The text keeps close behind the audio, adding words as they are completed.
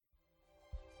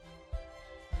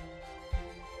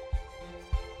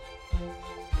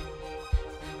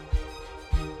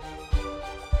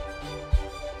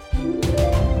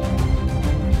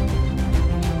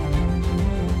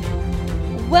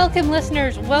Welcome,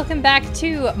 listeners. Welcome back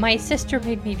to My Sister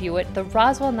Made Me View It, the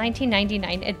Roswell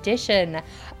 1999 edition.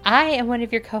 I am one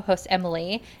of your co-hosts,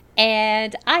 Emily,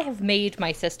 and I have made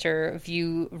my sister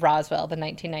view Roswell, the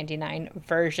 1999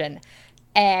 version.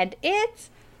 And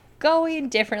it's going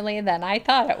differently than I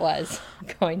thought it was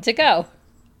going to go.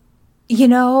 You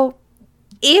know,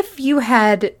 if you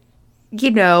had,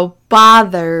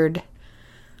 bothered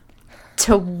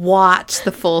to watch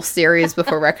the full series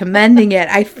before recommending it,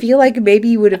 I feel like maybe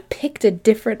you would have picked a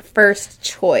different first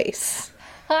choice.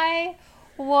 I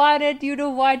wanted you to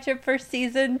watch it for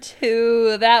season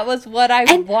 2. That was what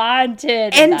I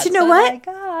wanted. And that's you know what?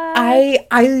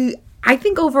 I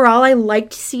think overall I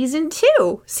liked season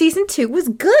 2. Season 2 was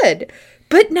good.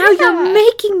 But now you're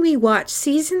making me watch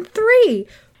season 3.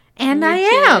 And I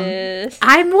am.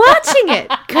 I'm watching it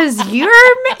because you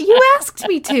asked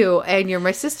me to, and you're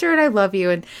my sister, and I love you,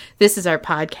 and this is our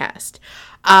podcast.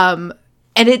 And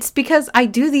it's because I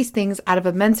do these things out of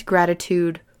immense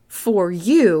gratitude for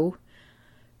you,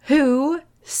 who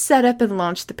set up and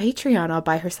launched the Patreon all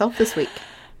by herself this week.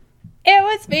 It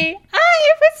was me.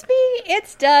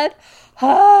 It's done.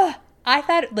 I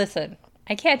thought, listen,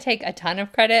 I can't take a ton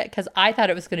of credit because I thought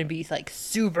it was going to be like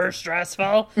super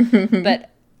stressful, but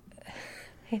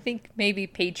I think maybe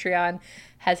Patreon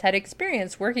has had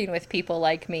experience working with people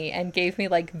like me and gave me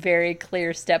like very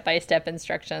clear step-by-step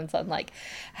instructions on like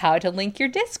how to link your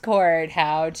Discord,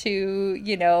 how to,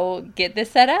 get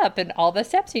this set up and all the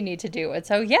steps you need to do. And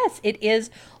so, yes, it is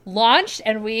launched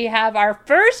and we have our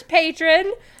first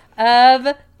patron of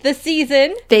the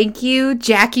season. Thank you,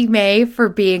 Jackie May, for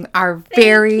being our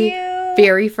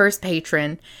very first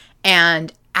patron.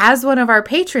 And as one of our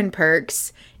patron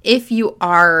perks, if you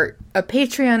are a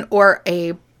Patreon or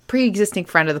a pre-existing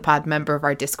friend of the pod, member of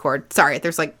our Discord, sorry,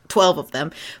 there's like 12 of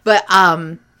them, but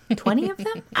 20 of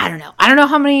them? I don't know. I don't know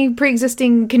how many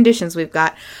pre-existing conditions we've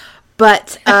got,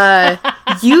 but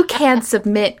you can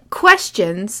submit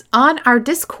questions on our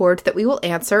Discord that we will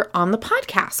answer on the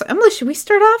podcast. So Emily, should we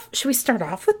start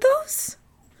off with those?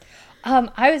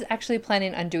 I was actually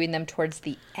planning on doing them towards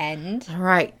the end. All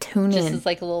right, tune in. Just as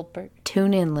like a little...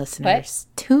 Tune in, listeners.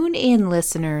 What? Tune in,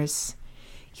 listeners.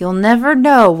 You'll never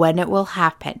know when it will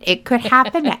happen. It could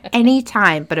happen at any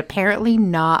time, but apparently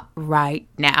not right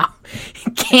now.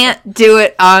 You can't do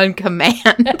it on command.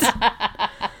 Okay,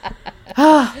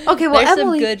 well, there's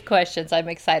Emily, some good questions. I'm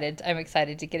excited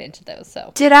to get into those.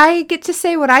 So, did I get to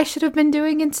say what I should have been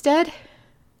doing instead?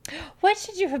 What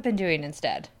should you have been doing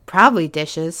instead? Probably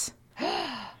dishes.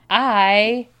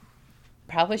 I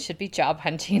probably should be job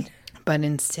hunting. But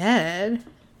instead...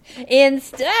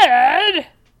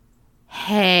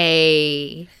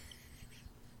 Hey.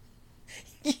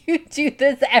 You do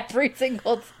this every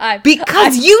single time.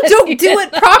 Because you don't do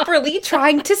it properly,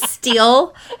 trying to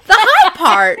steal the high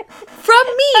part from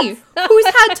me, who's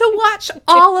had to watch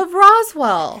all of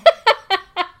Roswell.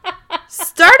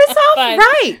 Start us off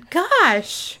right.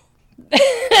 Gosh.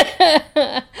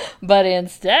 But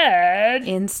instead,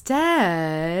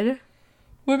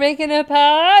 we're making a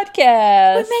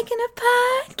podcast.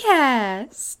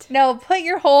 No, put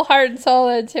your whole heart and soul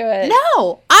into it.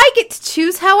 No, I get to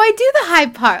choose how I do the high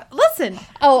part. Listen.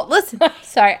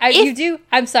 Sorry.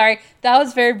 I'm sorry. That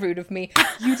was very rude of me.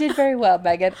 You did very well,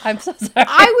 Megan. I'm so sorry.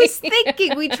 I was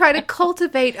thinking we try to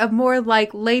cultivate a more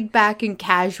like laid back and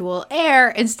casual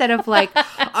air instead of like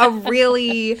a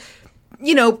really...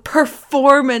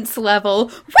 performance level.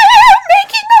 We're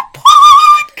making a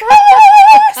podcast!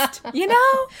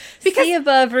 Because see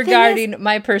above regarding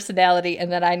my personality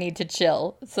and that I need to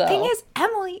chill. So thing is,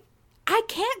 Emily, I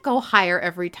can't go higher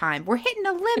every time. We're hitting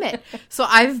a limit. So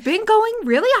I've been going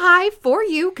really high for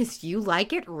you because you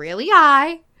like it really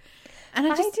high.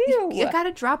 And I do. You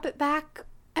gotta drop it back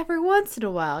every once in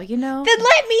a while, Then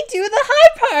let me do the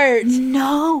high part.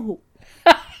 No.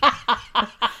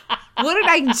 What did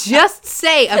I just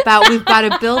say about we've got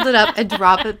to build it up and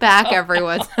drop it back every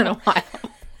once in a while?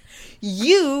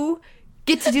 You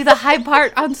get to do the high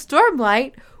part on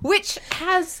Stormlight, which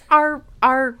has our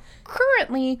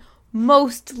currently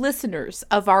most listeners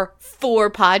of our 4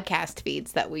 podcast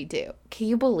feeds that we do. Can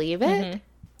you believe it? Mm-hmm.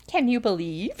 Can you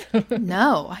believe?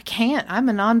 No, I can't. I'm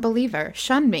a non-believer.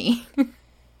 Shun me.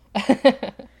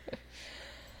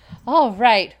 All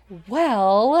right.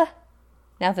 Well,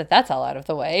 now that that's all out of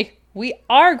the way, we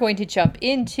are going to jump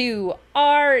into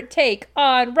our take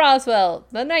on Roswell,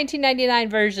 the 1999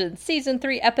 version, Season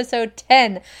 3, Episode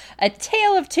 10, A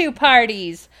Tale of Two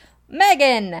Parties.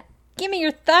 Megan, give me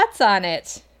your thoughts on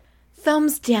it.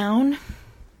 Thumbs down.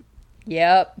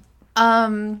 Yep.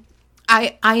 I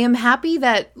am happy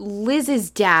that Liz's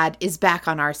dad is back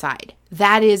on our side.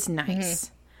 That is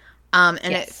nice. And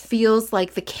it feels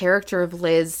like the character of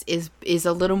Liz is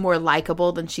a little more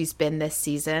likable than she's been this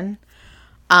season.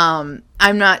 I'm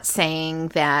not saying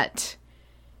that,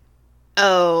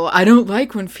 oh, I don't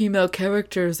like when female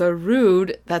characters are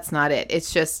rude. That's not it.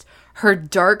 It's just her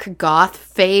dark goth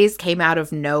phase came out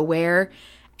of nowhere,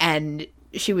 and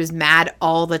she was mad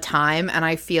all the time. And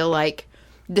I feel like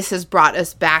this has brought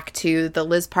us back to the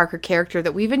Liz Parker character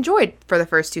that we've enjoyed for the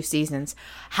first 2 seasons.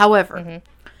 However,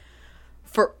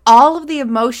 for all of the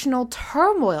emotional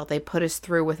turmoil they put us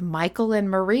through with Michael and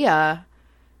Maria,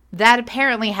 that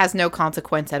apparently has no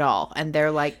consequence at all. And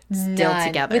they're like still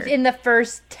together. Within the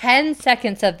first 10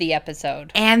 seconds of the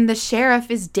episode. And the sheriff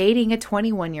is dating a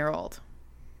 21-year-old.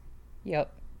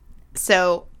 Yep.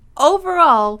 So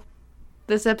overall,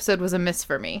 this episode was a miss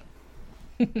for me.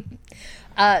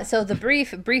 So the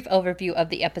brief overview of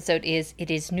the episode is it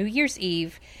is New Year's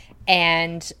Eve,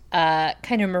 and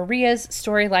kind of Maria's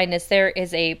storyline is there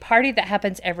is a party that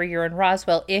happens every year in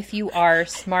Roswell if you are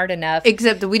smart enough.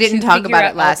 Except we didn't talk about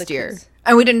it last year.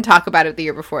 And we didn't talk about it the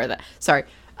year before that. Sorry.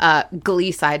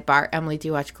 Glee sidebar. Emily, do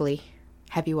you watch Glee?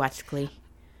 Have you watched Glee?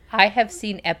 I have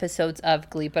seen episodes of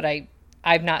Glee, but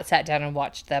I've not sat down and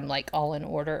watched them like all in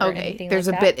order or anything There's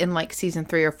like a bit in like season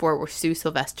 3 or 4 where Sue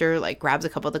Sylvester like grabs a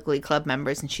couple of the Glee Club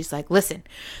members and she's like, listen,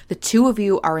 the 2 of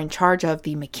you are in charge of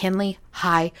the McKinley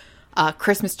High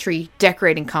Christmas tree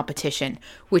decorating competition,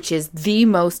 which is the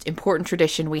most important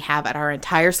tradition we have at our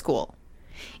entire school,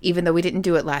 even though we didn't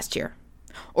do it last year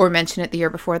or mention it the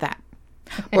year before that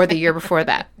or the year before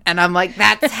that. And I'm like,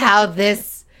 that's how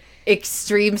this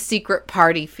extreme secret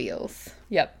party feels.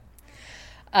 Yep.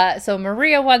 So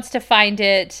Maria wants to find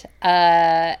it,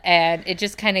 and it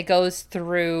just kind of goes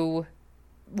through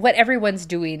what everyone's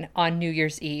doing on New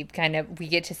Year's Eve. Kind of, we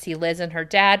get to see Liz and her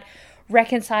dad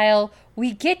reconcile.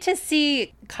 We get to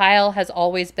see Kyle has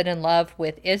always been in love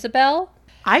with Isabel.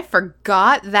 I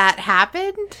forgot that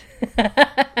happened.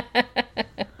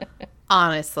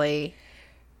 Honestly.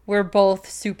 We're both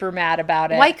super mad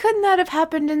about it. Why couldn't that have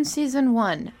happened in season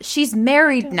 1? She's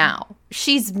married now.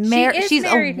 She's married. She's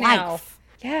a wife. Now.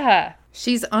 Yeah.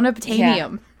 She's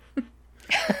unobtainium.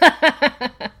 Yeah.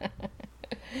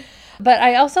 But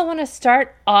I also want to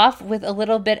start off with a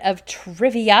little bit of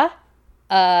trivia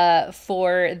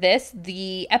for this.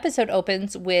 The episode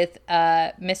opens with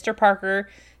Mr. Parker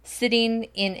sitting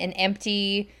in an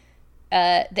the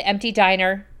empty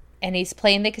diner, and he's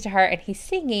playing the guitar and he's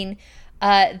singing.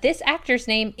 This actor's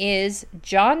name is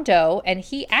John Doe, and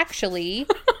he actually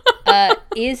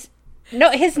is... No,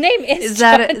 his name is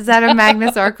John Is that a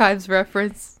Magnus Archives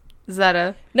reference? Is that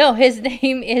a... No, his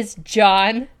name is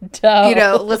John Doe. You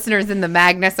know, listeners in the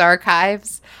Magnus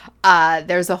Archives,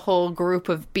 there's a whole group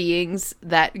of beings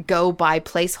that go by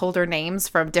placeholder names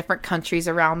from different countries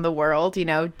around the world. You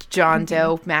know, John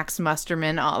Doe, Max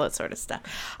Musterman, all that sort of stuff.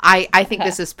 I think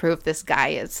this is proof this guy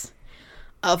is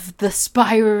of the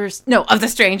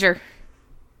stranger.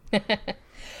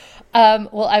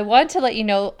 Well, I want to let you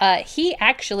know, he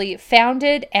actually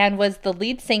founded and was the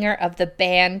lead singer of the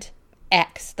band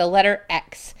X, the letter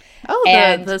X. Oh,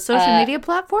 and, the social media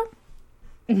platform?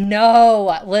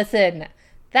 No, listen,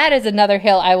 that is another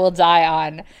hill I will die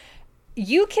on.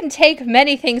 You can take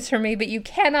many things from me, but you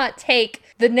cannot take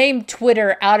the name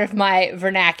Twitter out of my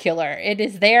vernacular. It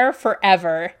is there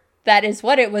forever. That is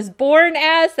what it was born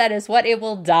as. That is what it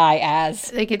will die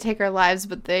as. They can take our lives,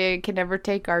 but they can never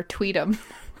take our tweetum.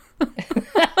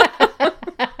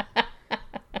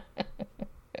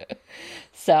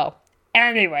 So,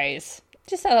 anyways,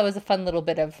 just thought that was a fun little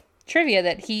bit of trivia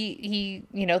that he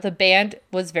the band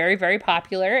was very, very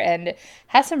popular and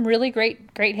has some really great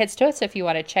hits to it. So if you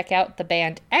want to check out the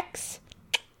band X,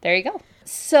 there you go.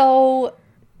 So,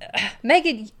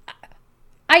 Megan,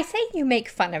 I say you make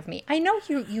fun of me. I know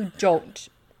you don't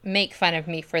make fun of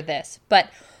me for this, but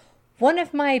one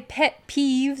of my pet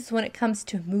peeves when it comes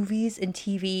to movies and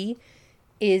TV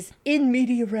is in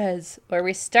media res, where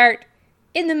we start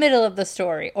in the middle of the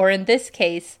story, or in this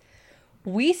case,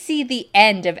 we see the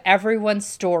end of everyone's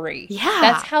story. Yeah.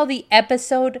 That's how the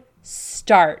episode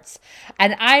starts.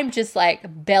 And I'm just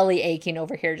like belly aching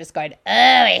over here, just going, oh,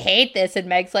 I hate this. And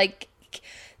Meg's like,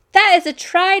 that is a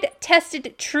tried,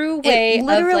 tested, true way it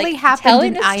literally of like, happened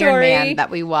telling in a story. Iron Man that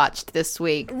we watched this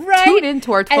week. Right. Tune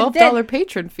into our $12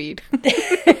 patron feed.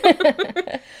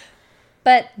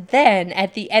 But then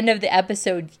at the end of the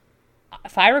episode,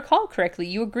 if I recall correctly,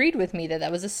 you agreed with me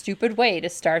that was a stupid way to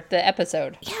start the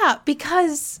episode. Yeah,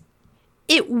 because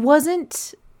it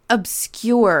wasn't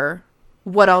obscure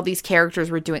what all these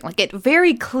characters were doing. Like, it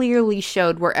very clearly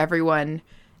showed where everyone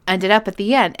ended up at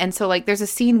the end. And so, like, there's a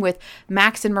scene with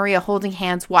Max and Maria holding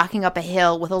hands, walking up a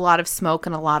hill with a lot of smoke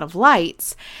and a lot of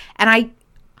lights. And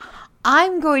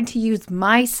I'm going to use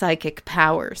my psychic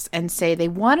powers and say they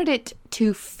wanted it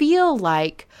to feel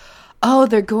like, oh,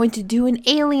 they're going to do an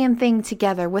alien thing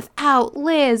together without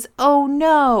Liz. Oh,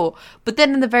 no. But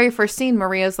then in the very first scene,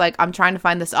 Maria's like, I'm trying to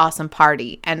find this awesome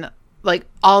party. And, like,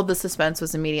 all the suspense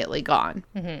was immediately gone.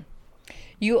 Mm-hmm.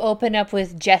 You open up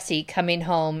with Jesse coming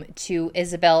home to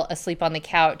Isabel asleep on the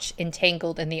couch,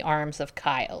 entangled in the arms of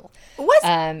Kyle. What?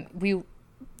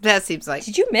 That seems like...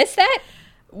 Did you miss that?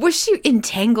 Was she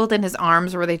entangled in his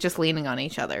arms, or were they just leaning on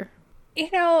each other?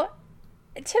 You know,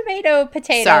 tomato,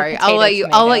 potato. Sorry, potato,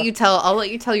 I'll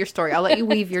let you tell your story. I'll let you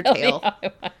weave your tale.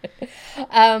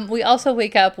 We also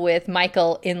wake up with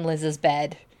Michael in Liz's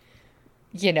bed.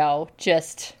 You know,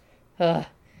 just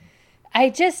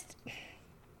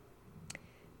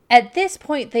at this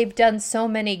point, they've done so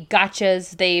many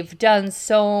gotchas. They've done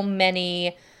so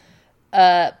many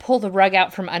pull the rug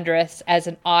out from under us as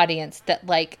an audience that,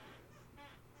 like,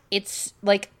 it's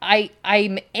like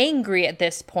I'm angry at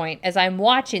this point as I'm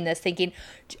watching this thinking,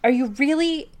 you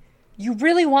really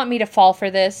want me to fall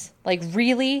for this? Like,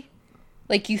 really?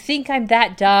 Like, you think I'm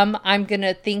that dumb? I'm going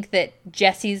to think that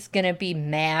Jesse's going to be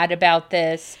mad about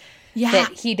this? Yeah.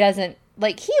 That he doesn't...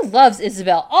 Like, he loves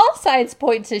Isabel. All signs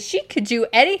point to she could do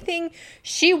anything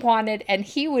she wanted, and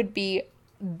he would be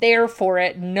there for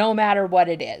it no matter what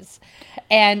it is.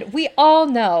 And we all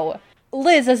know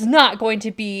Liz is not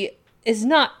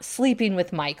sleeping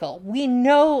with Michael. We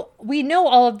know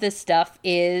all of this stuff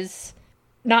is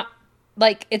not,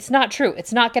 like, it's not true.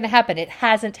 It's not going to happen. It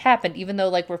hasn't happened, even though,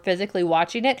 like, we're physically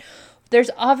watching it. There's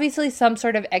obviously some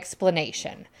sort of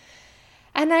explanation.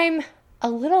 And I'm a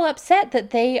little upset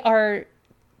that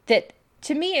that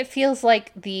to me it feels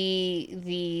like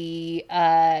the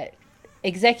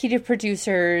executive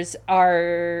producers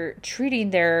are treating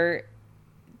their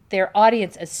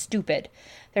audience as stupid.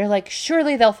 They're like,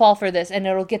 surely they'll fall for this and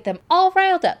it'll get them all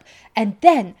riled up. And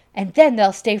then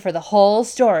they'll stay for the whole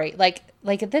story. Like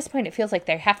at this point, it feels like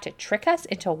they have to trick us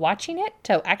into watching it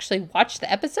to actually watch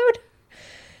the episode.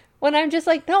 When I'm just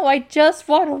like, no, I just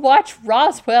want to watch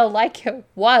Roswell like it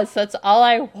was. That's all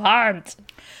I want.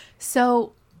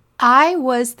 So I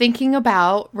was thinking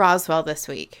about Roswell this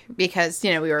week because,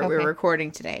 you know, we were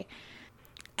recording today.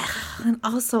 And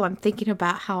also I'm thinking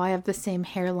about how I have the same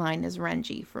hairline as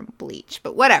Renji from Bleach.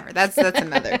 But whatever. That's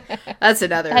another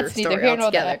story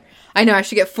altogether. I know I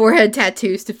should get forehead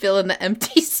tattoos to fill in the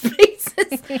empty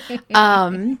spaces.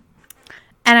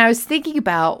 And I was thinking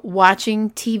about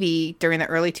watching TV during the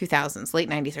early 2000s, late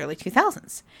 90s, early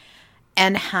 2000s,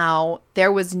 and how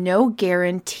there was no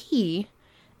guarantee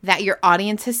that your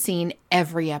audience has seen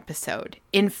every episode.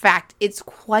 In fact, it's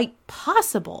quite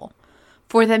possible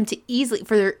for them to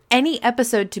for any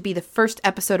episode to be the first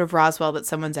episode of Roswell that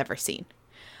someone's ever seen.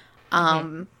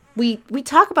 We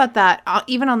talk about that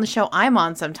even on the show I'm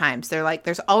on sometimes. They're like,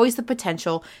 there's always the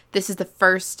potential this is the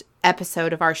first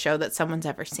episode of our show that someone's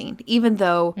ever seen. Even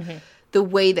though the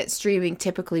way that streaming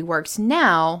typically works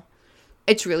now,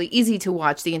 it's really easy to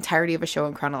watch the entirety of a show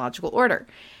in chronological order.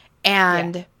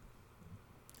 And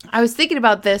I was thinking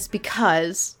about this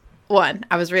because, one,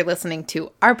 I was re-listening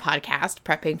to our podcast,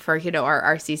 prepping for, you know,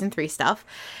 our season 3 stuff.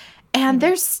 And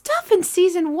there's stuff in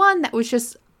season 1 that was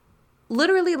just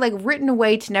literally, like, written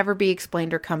away to never be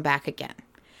explained or come back again.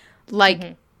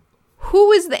 Like,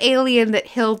 who is the alien that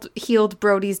healed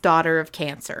Brody's daughter of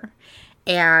cancer?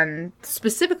 And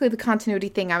specifically the continuity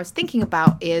thing I was thinking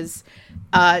about is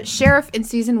Sheriff in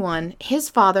season 1, his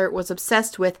father was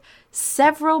obsessed with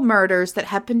several murders that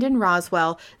happened in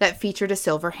Roswell that featured a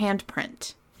silver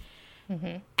handprint.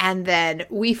 And then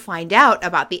we find out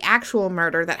about the actual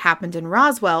murder that happened in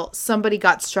Roswell. Somebody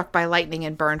got struck by lightning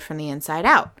and burned from the inside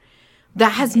out.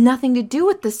 That has nothing to do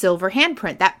with the silver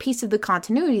handprint. That piece of the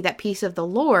continuity, that piece of the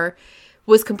lore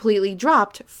was completely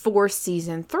dropped for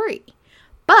season 3.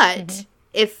 But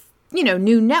if, you know,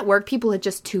 new network, people had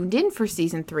just tuned in for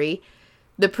season 3,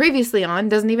 the previously on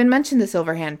doesn't even mention the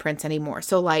silver handprints anymore.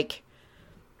 So, like,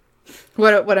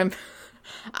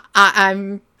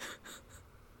 I'm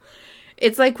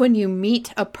it's like when you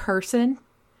meet a person,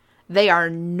 they are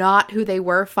not who they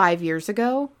were 5 years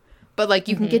ago, but, like,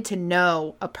 you can get to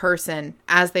know a person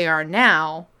as they are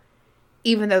now,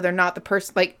 even though they're not the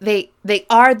person. Like, they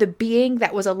are the being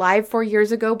that was alive 4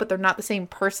 years ago, but they're not the same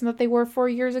person that they were 4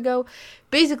 years ago.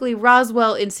 Basically,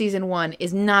 Roswell in season 1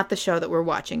 is not the show that we're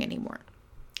watching anymore.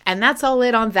 And that's all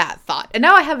it on that thought. And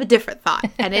now I have a different thought.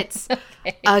 And it's,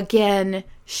 again,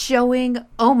 showing,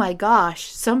 oh my gosh,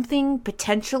 something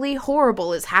potentially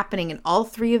horrible is happening in all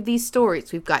three of these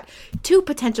stories. We've got 2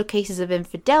 potential cases of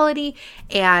infidelity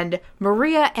and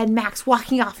Maria and Max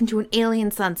walking off into an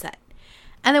alien sunset.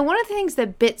 And then one of the things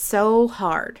that bit so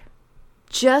hard,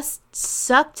 just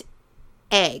sucked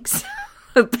eggs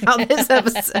about this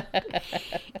episode,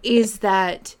 is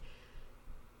that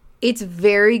it's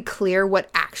very clear what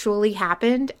actually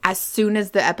happened as soon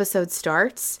as the episode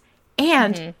starts.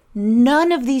 And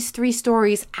none of these 3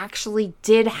 stories actually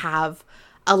did have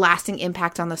a lasting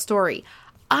impact on the story.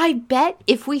 I bet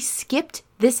if we skipped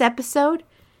this episode,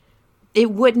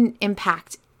 it wouldn't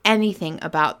impact anything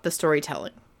about the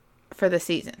storytelling for the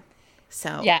season.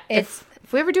 So yeah, if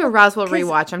we ever do a Roswell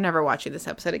rewatch, I'm never watching this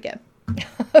episode again.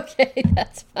 Okay,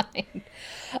 that's fine.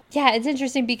 Yeah, it's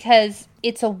interesting because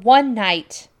it's a one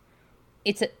night.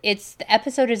 It's the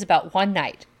episode is about one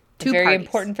night. 2 very parties.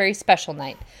 Important, very special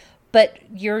night. But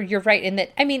you're right in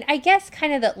that. I mean, I guess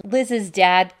kind of that Liz's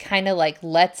dad kind of like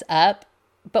lets up,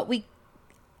 but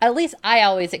at least I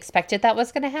always expected that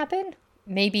was going to happen.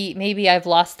 Maybe I've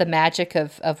lost the magic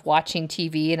of watching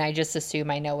TV and I just assume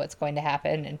I know what's going to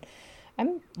happen, and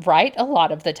I'm right a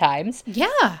lot of the times.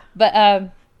 Yeah.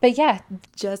 But yeah,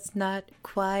 just not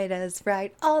quite as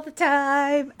right all the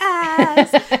time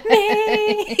as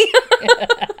me.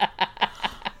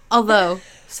 Although,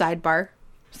 sidebar.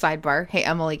 Hey,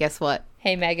 Emily, guess what?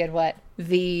 Hey, Megan, what?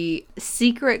 The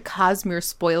secret Cosmere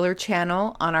spoiler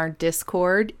channel on our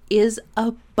Discord is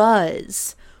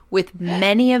abuzz with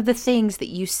many of the things that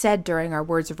you said during our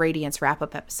Words of Radiance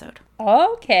wrap-up episode.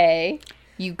 Okay.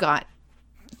 You have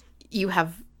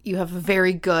a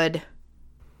very good...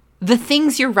 The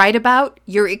things you're right about,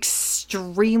 you're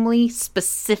extremely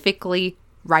specifically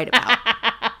right about.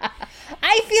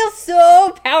 I feel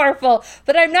so powerful,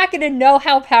 but I'm not going to know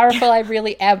how powerful I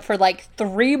really am for like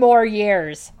 3 more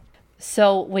years.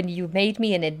 So when you made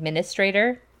me an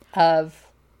administrator of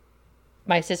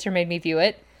My Sister Made Me View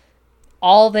It,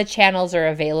 all the channels are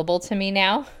available to me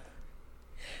now.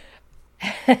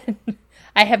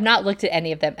 I have not looked at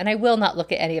any of them, and I will not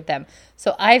look at any of them.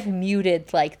 So I've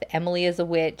muted like the Emily is a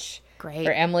Witch, Great,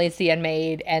 or Emily's the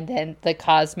Unmade, and then the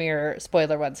Cosmere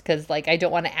spoiler ones, because like I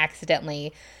don't want to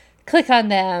accidentally click on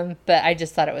them, but I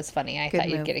just thought it was funny. I thought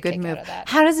you'd get a kick out of that.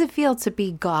 How does it feel to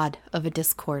be god of a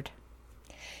Discord?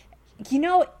 You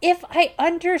know, if I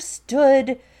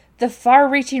understood the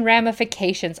far-reaching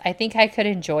ramifications, I think I could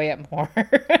enjoy it more.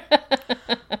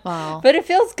 Wow. But it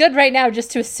feels good right now just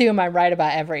to assume I'm right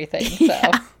about everything. So.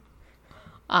 Yeah.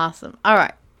 Awesome. All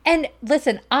right. And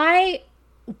listen, I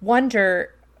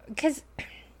wonder, because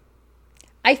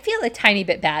I feel a tiny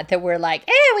bit bad that we're like,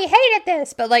 we hated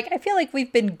this. But like, I feel like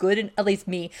we've been good, at least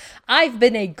me. I've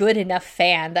been a good enough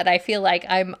fan that I feel like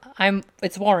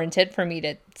it's warranted for me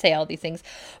to say all these things.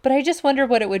 But I just wonder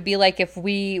what it would be like if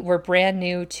we were brand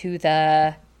new to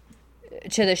the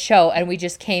show and we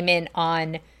just came in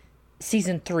on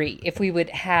season 3, if we would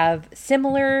have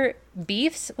similar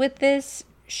beefs with this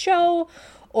show,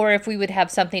 or if we would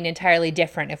have something entirely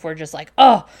different, if we're just like,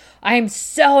 oh, I'm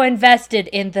so invested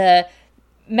in the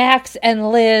Max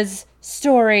and Liz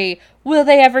story. Will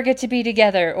they ever get to be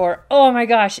together? Or, oh my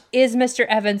gosh, is Mr.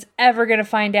 Evans ever going to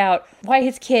find out why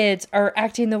his kids are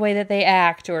acting the way that they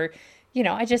act? Or,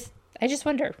 I just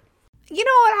wonder. You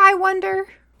know what I wonder?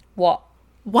 What?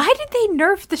 Why did they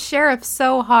nerf the sheriff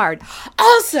so hard?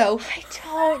 Also, I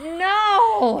don't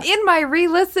know. In my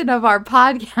re-listen of our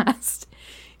podcast,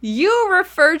 you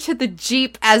refer to the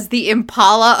Jeep as the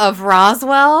Impala of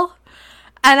Roswell.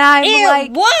 And I'm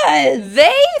it was.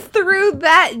 They threw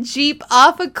that Jeep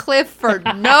off a cliff for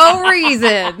no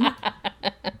reason.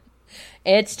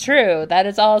 It's true. That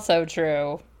is also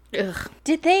true. Ugh.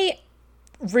 Did they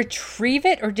retrieve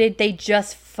it or did they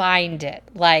just find it?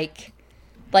 Like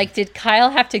did Kyle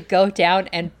have to go down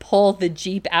and pull the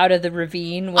Jeep out of the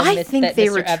ravine when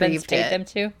Mr. Evans paid them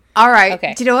to? All right.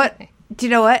 Okay. Do you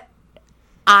know what?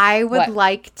 I would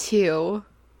like to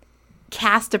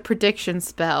cast a prediction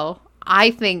spell.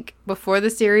 I think before the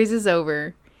series is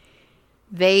over,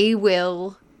 they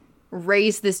will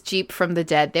raise this Jeep from the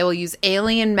dead. They will use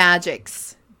alien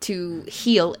magics to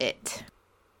heal it.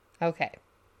 Okay.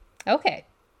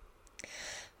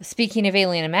 Speaking of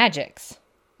alien magics,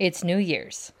 it's New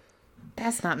Year's.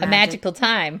 That's not magic. A magical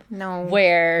time. No.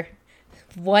 Where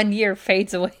 1 year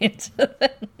fades away into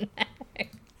the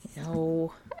next.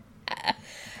 No.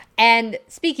 And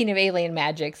speaking of alien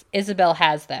magics, Isabel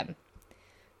has them.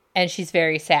 And she's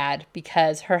very sad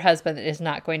because her husband is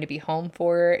not going to be home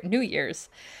for New Year's.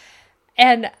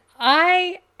 And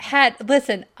I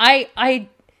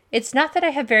It's not that I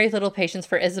have very little patience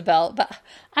for Isabel, but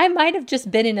I might have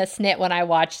just been in a snit when I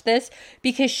watched this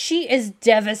because she is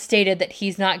devastated that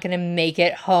he's not going to make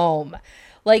it home.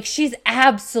 Like, she's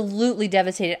absolutely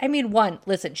devastated. I mean,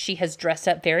 listen, she has dressed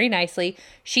up very nicely.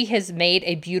 She has made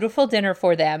a beautiful dinner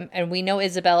for them. And we know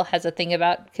Isabel has a thing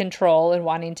about control and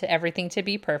wanting everything to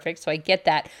be perfect. So I get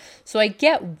that. So I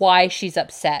get why she's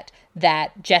upset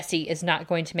that Jesse is not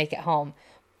going to make it home.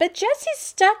 But Jesse's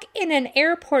stuck in an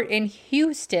airport in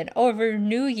Houston over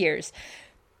New Year's.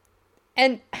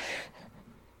 And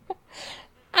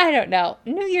I don't know.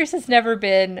 New Year's has never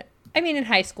been... I mean, in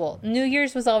high school, New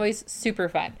Year's was always super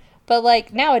fun. But,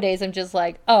 like, nowadays, I'm just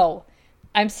like, oh,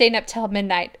 I'm staying up till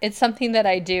midnight. It's something that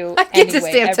I do I get to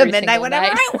stay up till midnight whenever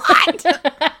I want.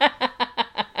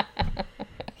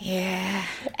 Yeah.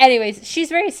 Anyways, she's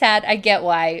very sad. I get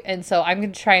why. And so I'm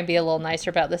going to try and be a little nicer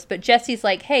about this. But Jesse's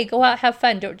like, hey, go out, have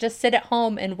fun. Don't just sit at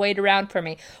home and wait around for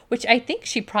me. Which I think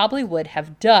she probably would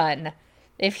have done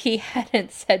if he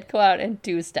hadn't said go out and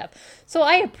do stuff. So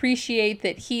I appreciate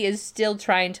that he is still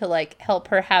trying to, like, help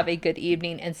her have a good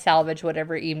evening and salvage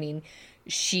whatever evening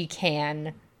she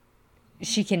can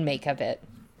make of it.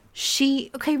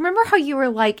 Okay, remember how you were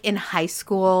like in high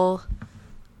school,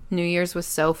 New Year's was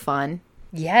so fun?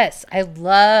 Yes, I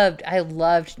loved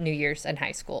New Year's in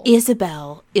high school.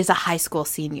 Isabel is a high school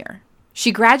senior.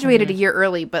 She graduated a year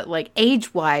early, but, like,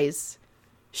 age-wise,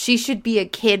 she should be a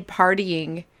kid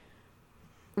partying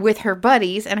with her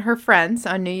buddies and her friends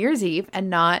on New Year's Eve and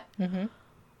not,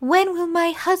 when will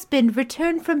my husband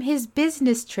return from his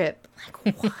business trip?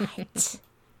 Like, what?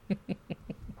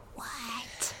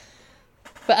 What?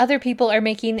 But other people are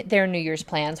making their New Year's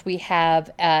plans. We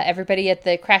have everybody at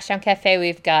the Crashdown Cafe.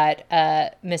 We've got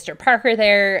Mr. Parker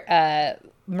there,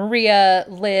 Maria,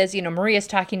 Liz. You know, Maria's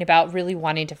talking about really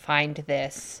wanting to find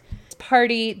this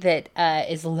party that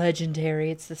is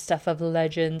legendary. It's the stuff of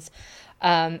legends.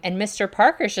 And Mr.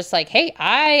 Parker's just like, hey,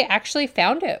 I actually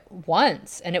found it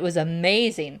once and it was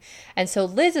amazing. And so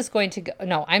Liz is going to go,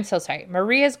 no, I'm so sorry.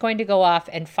 Maria's going to go off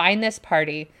and find this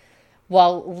party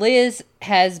while Liz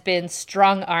has been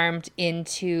strong-armed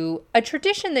into a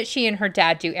tradition that she and her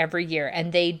dad do every year.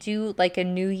 And they do like a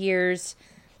New Year's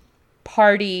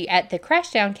party at the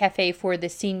Crashdown Cafe for the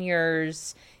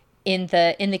seniors in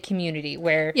the community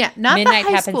where not midnight the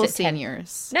high happens school at 10.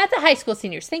 seniors. Not the high school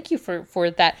seniors. Thank you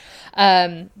for that.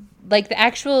 Like the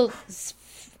actual,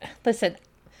 listen,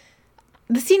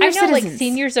 the senior I know citizens. like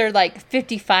seniors are like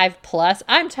 55 plus.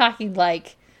 I'm talking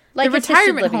like the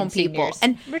retirement home people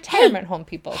and retirement home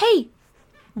people. Hey,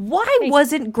 why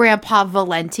wasn't Grandpa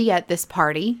Valenti at this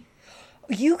party?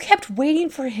 You kept waiting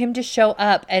for him to show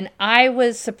up, and I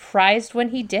was surprised when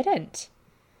he didn't.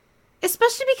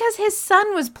 Especially because his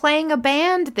son was playing a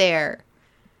band there.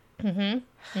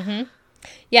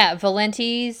 Yeah,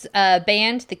 Valenti's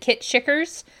band, the Kit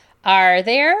Shickers, are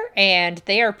there, and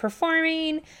they are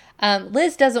performing.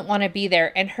 Liz doesn't want to be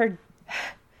there, and her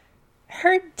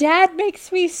dad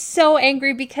makes me so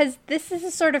angry because this is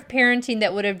a sort of parenting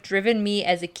that would have driven me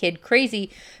as a kid crazy.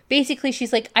 Basically,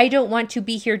 she's like, I don't want to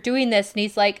be here doing this. And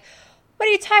he's like, what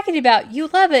are you talking about? You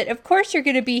love it. Of course you're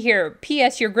going to be here.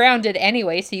 P.S. You're grounded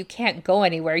anyway, so you can't go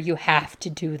anywhere. You have to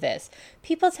do this.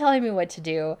 People telling me what to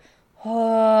do.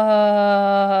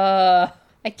 Oh,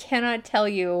 I cannot tell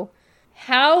you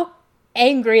how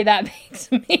angry that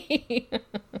makes me.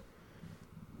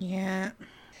 Yeah.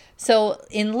 So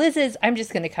in Liz's, I'm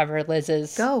just going to cover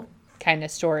Liz's kind of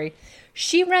story.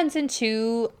 She runs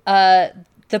into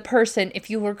the person, if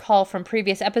you recall from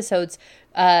previous episodes,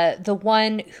 the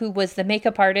one who was the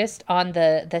makeup artist on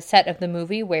the set of the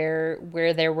movie where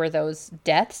there were those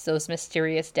deaths, those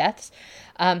mysterious deaths.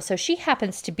 So she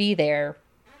happens to be there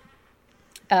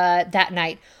that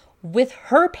night with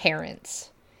her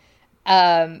parents.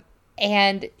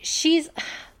 And she's,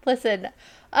 listen,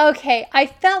 okay, I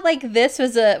felt like this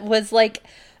was like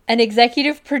an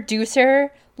executive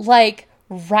producer, like,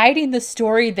 writing the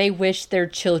story they wish their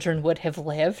children would have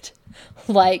lived.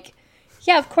 Like,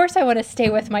 yeah, of course I want to stay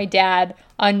with my dad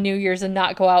on New Year's and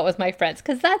not go out with my friends.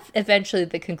 Because that's eventually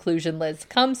the conclusion Liz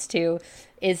comes to,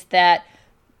 is that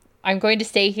I'm going to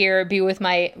stay here, be with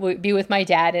my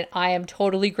dad, and I am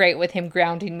totally great with him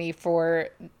grounding me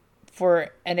for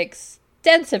an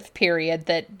extensive period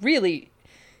that really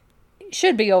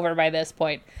should be over by this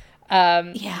point.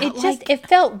 It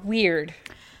felt weird.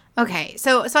 Okay,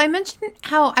 so I mentioned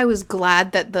how I was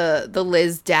glad that the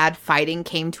Liz dad fighting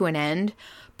came to an end,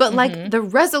 but like the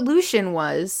resolution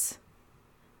was,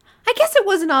 I guess it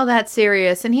wasn't all that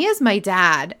serious, and he is my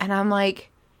dad, and I'm like,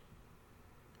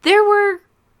 there were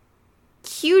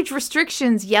huge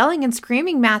restrictions, yelling and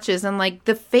screaming matches, and like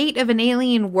the fate of an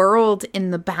alien world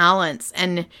in the balance.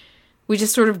 And we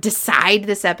just sort of decide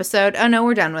this episode, oh no,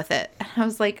 we're done with it. And I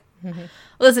was like,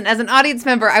 listen, as an audience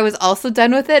member, I was also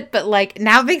done with it, but like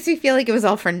now it makes me feel like it was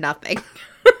all for nothing.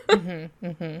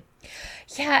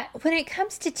 Yeah, when it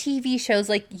comes to TV shows,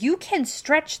 like, you can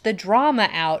stretch the drama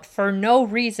out for no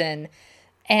reason,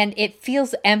 and it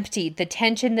feels empty. The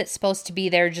tension that's supposed to be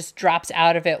there just drops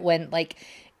out of it when, like,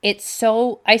 when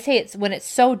it's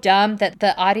so dumb that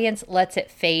the audience lets it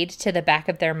fade to the back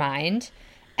of their mind,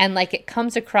 and, like, it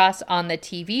comes across on the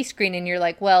TV screen, and you're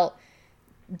like, well,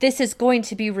 this is going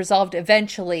to be resolved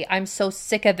eventually. I'm so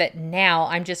sick of it now,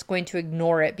 I'm just going to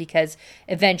ignore it because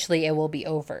eventually it will be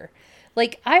over.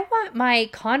 Like, I want my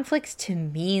conflicts to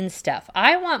mean stuff.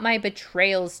 I want my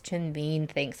betrayals to mean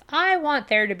things. I want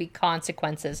there to be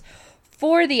consequences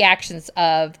for the actions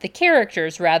of the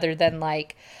characters rather than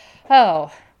like,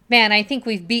 oh, man, I think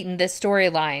we've beaten this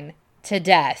storyline to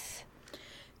death.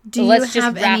 Let's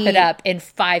just wrap it up in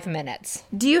 5 minutes.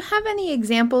 Do you have any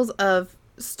examples of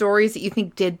stories that you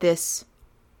think did this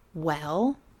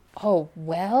well? Oh,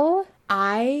 well?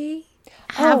 I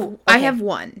have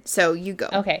one, so you go.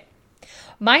 Okay.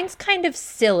 Mine's kind of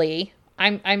silly.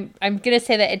 I'm gonna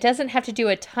say that it doesn't have to do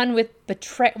a ton with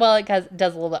betrayal. Well, it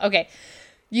does a little bit. Okay,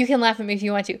 you can laugh at me if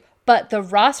you want to. But the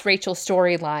Ross Rachel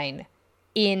storyline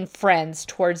in Friends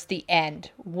towards the end,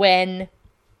 towards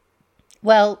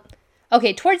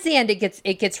the end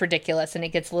it gets ridiculous and it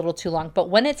gets a little too long. But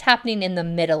when it's happening in the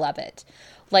middle of it,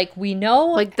 like we know,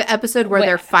 like the episode where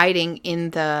they're fighting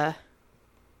in the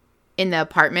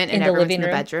apartment and everyone's in the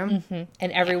bedroom,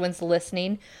 and everyone's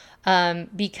listening.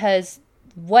 Because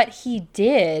what he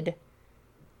did,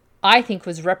 I think,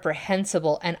 was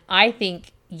reprehensible. And I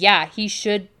think,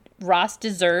 Ross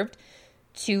deserved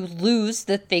to lose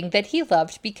the thing that he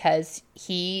loved because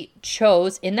he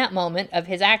chose in that moment of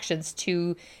his actions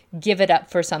to give it up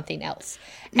for something else.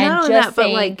 Not only that, but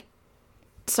like,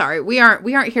 sorry, we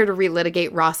aren't here to relitigate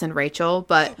Ross and Rachel,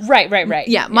 but right.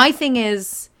 Yeah, my thing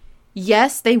is,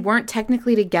 yes, they weren't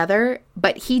technically together,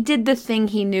 but he did the thing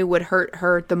he knew would hurt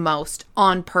her the most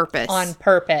on purpose.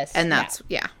 And that's,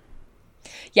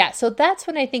 Yeah, so that's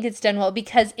when I think it's done well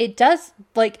because it does,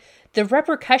 like, the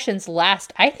repercussions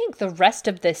last, I think, the rest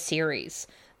of the series.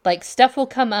 Like, stuff will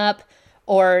come up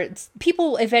or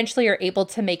people eventually are able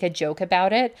to make a joke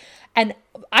about it. And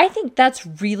I think that's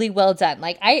really well done.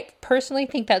 Like, I personally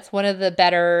think that's one of the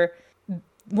better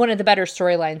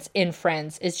storylines in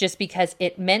Friends is just because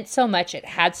it meant so much, it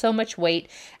had so much weight,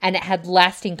 and it had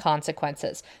lasting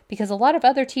consequences. Because a lot of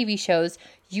other TV shows,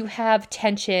 you have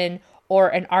tension or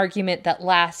an argument that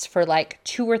lasts for like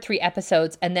 2 or 3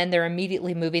 episodes, and then they're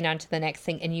immediately moving on to the next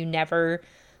thing, and you never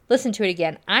listen to it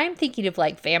again. I'm thinking of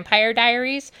like Vampire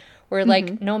Diaries, where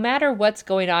like no matter what's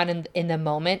going on in the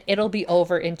moment, it'll be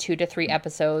over in 2 to 3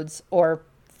 episodes, or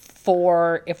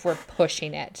 4 if we're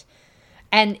pushing it.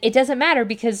 And it doesn't matter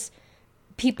because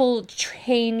people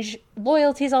change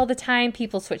loyalties all the time.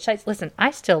 People switch sides. Listen,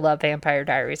 I still love Vampire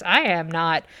Diaries. I'm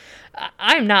not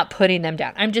putting them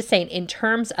down. I'm just saying in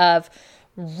terms of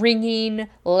ringing,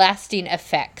 lasting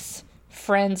effects,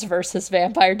 Friends versus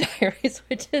Vampire Diaries,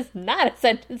 which is not a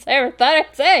sentence I ever thought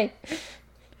I'd say.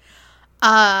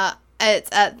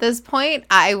 It's at this point,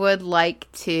 I would like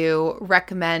to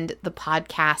recommend the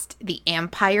podcast, The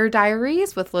Empire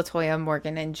Diaries with LaToya,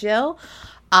 Morgan, and Jill.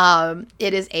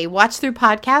 It is a watch-through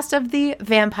podcast of The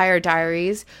Vampire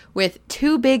Diaries with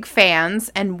 2 big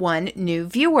fans and 1 new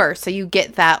viewer. So you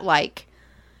get that, like,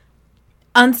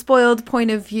 unspoiled point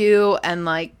of view and,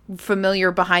 like, familiar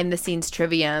behind-the-scenes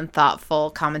trivia and thoughtful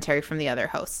commentary from the other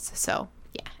hosts. So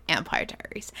Empire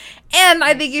Diaries. And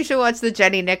I think you should watch the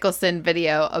Jenny Nicholson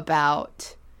video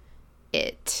about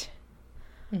it.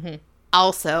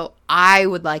 Also, I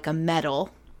would like a medal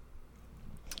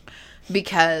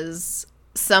because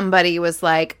somebody was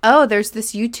like, oh, there's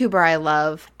this YouTuber I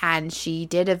love, and she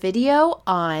did a video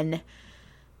on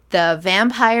the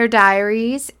Vampire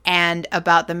Diaries and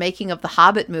about the making of the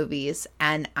Hobbit movies,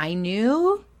 and I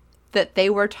knew that they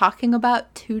were talking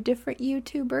about 2 different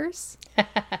YouTubers.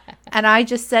 And I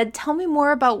just said, tell me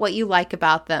more about what you like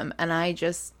about them. And I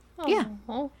just,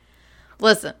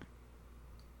 Listen,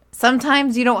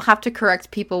 sometimes you don't have to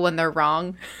correct people when they're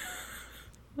wrong.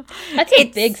 That's a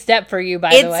big step for you,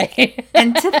 by the way.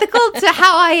 Antithetical to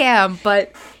how I am.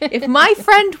 But if my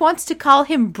friend wants to call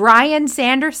him Brian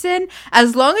Sanderson,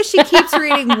 as long as she keeps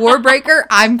reading Warbreaker,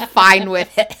 I'm fine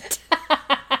with it.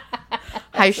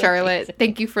 Hi, Charlotte.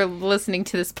 Thank you for listening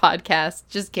to this podcast.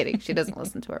 Just kidding. She doesn't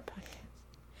listen to our podcast.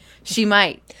 She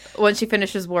might, when she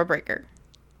finishes Warbreaker.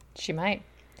 She might.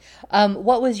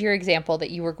 What was your example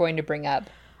that you were going to bring up?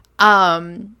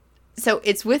 So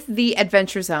it's with the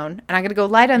Adventure Zone, and I'm going to go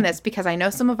light on this because I know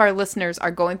some of our listeners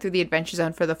are going through the Adventure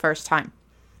Zone for the first time.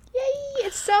 Yay,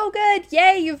 it's so good.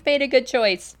 Yay, you've made a good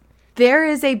choice. There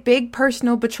is a big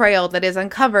personal betrayal that is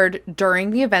uncovered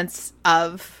during the events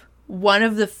of one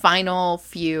of the final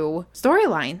few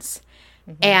storylines.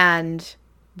 Mm-hmm. And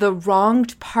the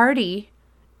wronged party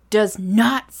does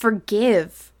not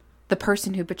forgive the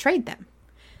person who betrayed them.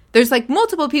 There's like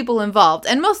multiple people involved,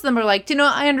 and most of them are like, you know,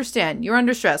 I understand. You're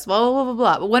under stress, blah, blah, blah, blah,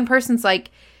 blah. But one person's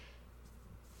like,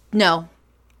 no.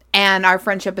 And our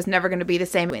friendship is never going to be the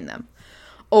same between them.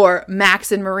 Or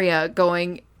Max and Maria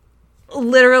going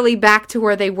literally back to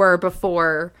where they were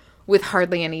before with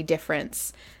hardly any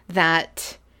difference.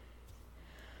 That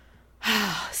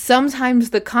sometimes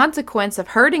the consequence of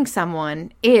hurting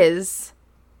someone is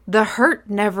the hurt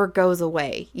never goes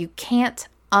away. You can't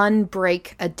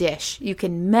unbreak a dish. You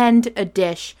can mend a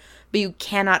dish, but you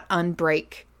cannot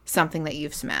unbreak something that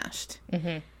you've smashed. Mm-hmm.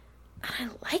 And I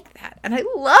like that. And I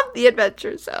love the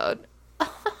Adventure Zone.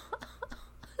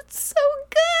 It's so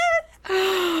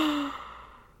good.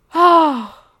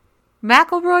 Oh,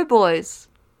 McElroy boys.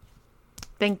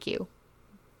 Thank you.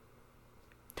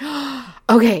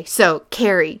 Okay, so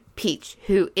Carrie Peach,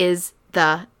 who is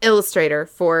the illustrator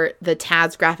for the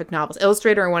Taz graphic novels,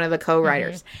 illustrator and one of the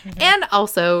co-writers. Mm-hmm. Mm-hmm. And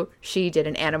also she did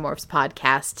an Animorphs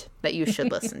podcast that you should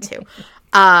listen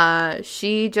to.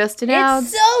 She just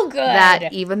announced that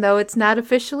even though it's not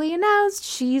officially announced,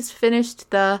 she's finished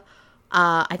the,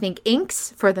 I think,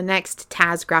 inks for the next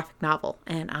Taz graphic novel.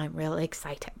 And I'm really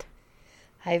excited.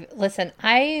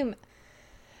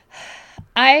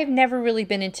 I've never really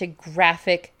been into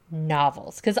graphic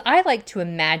novels because I like to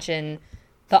imagine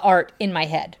the art in my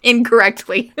head.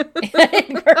 Incorrectly.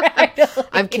 Incorrectly.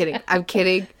 I'm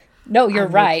kidding. No, you're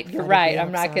right. You're right.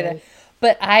 I'm not going to.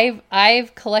 But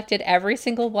I've collected every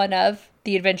single one of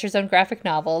the Adventure Zone graphic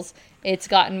novels. It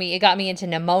got me into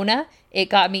Nimona. It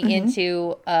got me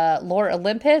into Lore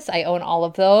Olympus. I own all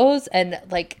of those. And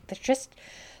like, they're just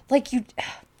like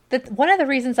one of the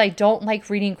reasons I don't like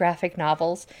reading graphic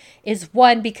novels is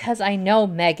one, because I know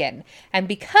Megan. And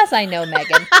because I know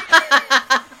Megan,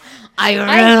 I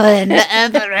ruin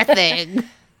everything.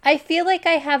 I feel like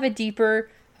I have a deeper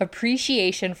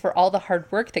appreciation for all the hard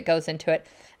work that goes into it.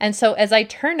 And so as I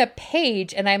turn a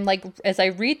page and I'm like, as I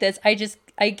read this, I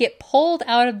get pulled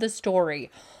out of the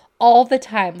story all the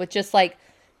time with just like,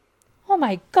 oh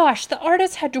my gosh, the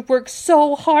artist had to work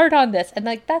so hard on this. And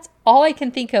like, that's all I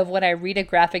can think of when I read a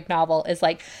graphic novel is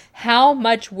like how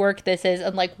much work this is.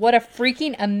 And like, what a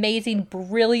freaking amazing,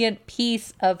 brilliant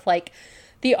piece of like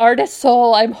the artist's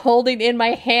soul I'm holding in my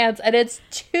hands. And it's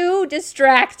too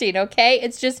distracting, okay?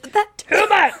 It's just too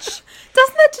much.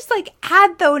 Doesn't that just like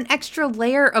add though an extra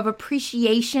layer of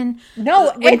appreciation?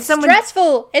 No, it's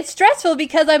stressful. It's stressful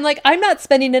because I'm like, I'm not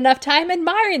spending enough time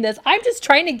admiring this. I'm just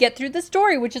trying to get through the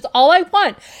story, which is all I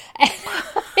want. And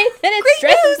then it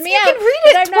stresses me out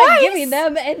that I'm not giving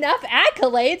them enough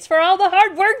accolades for all the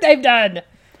hard work they've done.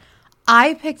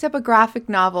 I picked up a graphic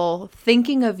novel,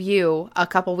 Thinking of You, a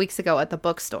couple weeks ago at the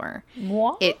bookstore.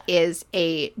 What? It is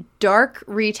a dark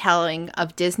retelling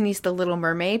of Disney's The Little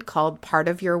Mermaid called Part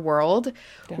of Your World,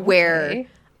 where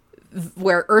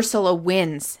Ursula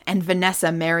wins and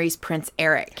Vanessa marries Prince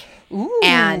Eric. Ooh.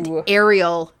 And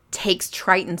Ariel takes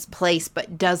Triton's place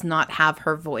but does not have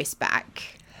her voice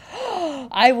back.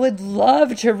 I would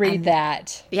love to read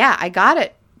that. Yeah, I got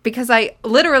it. Because I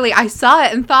saw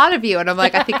it and thought of you. And I'm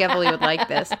like, I think Emily would like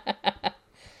this.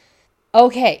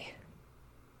 Okay.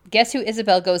 Guess who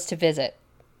Isabel goes to visit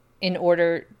in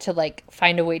order to, like,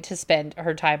 find a way to spend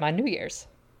her time on New Year's?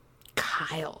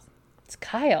 Kyle. It's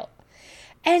Kyle.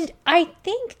 And I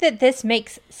think that this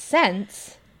makes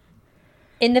sense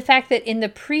in the fact that in the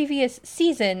previous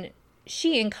season,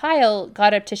 she and Kyle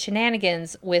got up to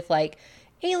shenanigans with, like,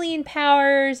 alien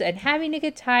powers and having a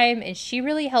good time. And he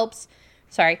really helps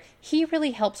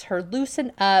her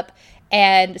loosen up.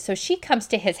 And so she comes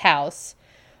to his house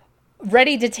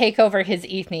ready to take over his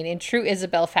evening in true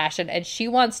Isabel fashion. And she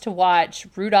wants to watch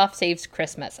Rudolph Saves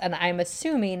Christmas. And I'm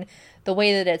assuming the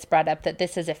way that it's brought up that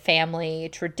this is a family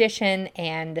tradition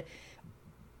and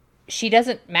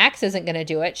Max isn't going to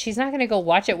do it. She's not going to go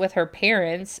watch it with her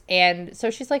parents. And so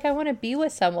she's like, I want to be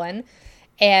with someone.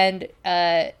 And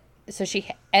so she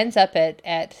ends up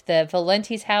at the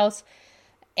Valenti's house.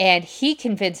 And he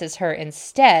convinces her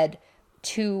instead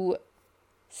to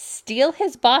steal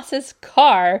his boss's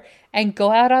car and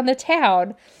go out on the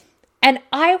town. And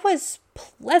I was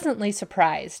pleasantly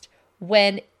surprised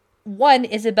when, one,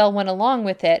 Isabel went along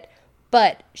with it,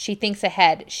 but she thinks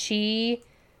ahead. She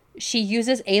she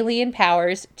uses alien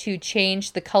powers to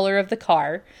change the color of the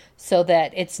car so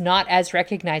that it's not as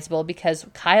recognizable, because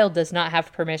Kyle does not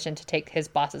have permission to take his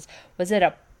boss's. Was it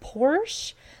a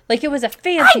Porsche? Like, it was a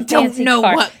fancy car. I don't know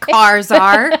what cars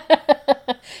are.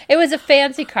 It was a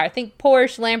fancy car. I think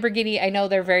Porsche, Lamborghini. I know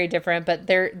they're very different, but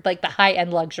they're like the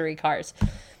high-end luxury cars.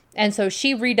 And so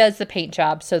she redoes the paint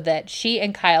job so that she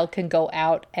and Kyle can go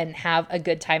out and have a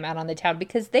good time out on the town,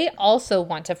 because they also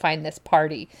want to find this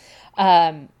party.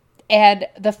 And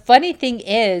the funny thing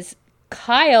is,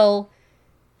 Kyle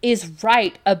is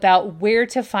right about where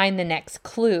to find the next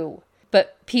clue,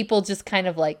 but people just kind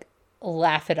of like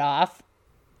laugh it off.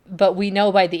 But we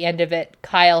know by the end of it,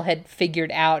 Kyle had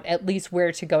figured out at least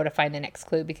where to go to find the next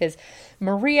clue, because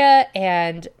Maria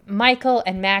and Michael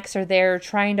and Max are there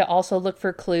trying to also look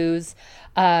for clues.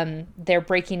 They're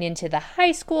breaking into the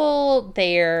high school.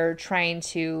 They're trying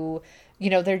to,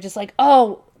 they're just like,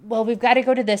 oh, well, we've got to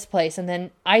go to this place. And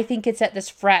then I think it's at this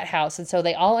frat house. And so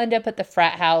they all end up at the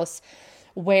frat house,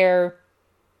 where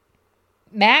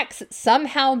Max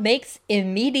somehow makes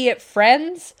immediate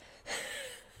friends.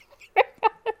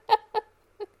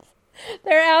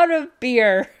 They're out of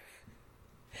beer.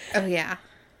 Oh, yeah.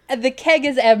 The keg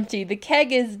is empty. The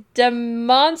keg is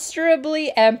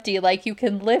demonstrably empty. Like, you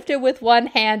can lift it with one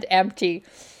hand empty.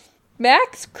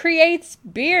 Max creates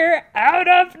beer out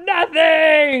of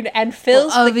nothing and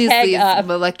fills the keg up. It's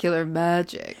molecular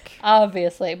magic.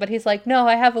 Obviously. But he's like, no,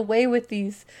 I have a way with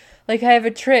these. Like, I have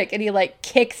a trick. And he, like,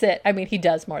 kicks it. I mean, he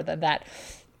does more than that.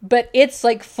 But it's,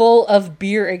 like, full of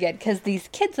beer again, because these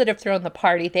kids that have thrown the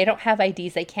party, they don't have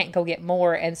IDs. They can't go get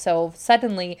more. And so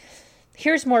suddenly,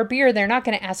 here's more beer. They're not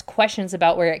going to ask questions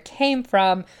about where it came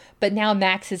from. But now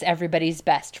Max is everybody's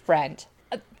best friend.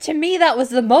 To me, that was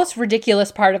the most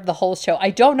ridiculous part of the whole show.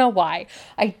 I don't know why.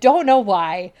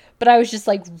 But I was just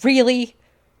like, really?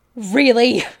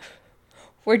 Really?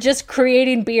 We're just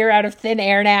creating beer out of thin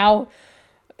air now?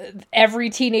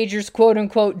 Every teenager's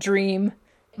quote-unquote dream.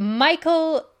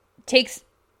 Michael takes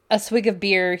a swig of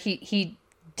beer. He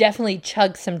definitely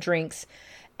chugs some drinks.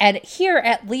 And here,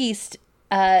 at least,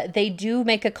 they do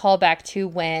make a callback to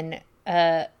when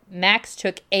Max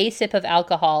took a sip of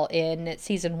alcohol in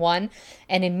season 1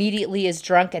 and immediately is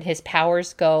drunk and his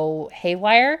powers go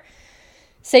haywire.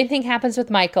 Same thing happens with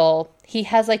Michael. He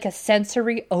has like a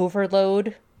sensory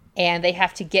overload, and they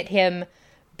have to get him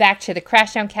back to the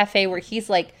Crashdown Cafe, where he's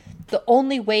like, the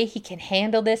only way he can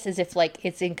handle this is if, like,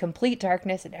 it's in complete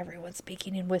darkness and everyone's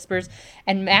speaking in whispers.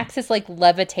 And Max is, like,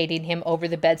 levitating him over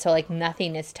the bed so, like,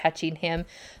 nothing is touching him.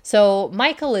 So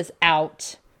Michael is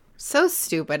out. So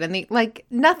stupid. And,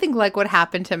 nothing like what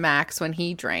happened to Max when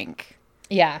he drank.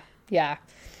 Yeah.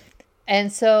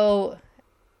 And so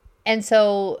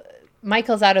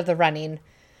Michael's out of the running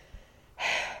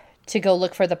to go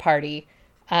look for the party.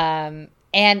 And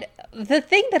the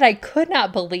thing that I could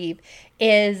not believe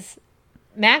is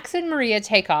Max and Maria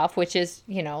take off, which is,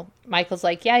 Michael's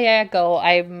like, yeah, go.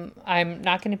 I'm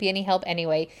not going to be any help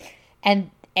anyway. And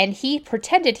he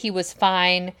pretended he was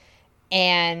fine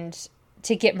and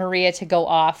to get Maria to go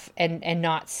off and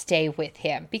not stay with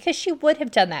him, because she would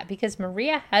have done that, because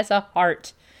Maria has a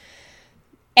heart.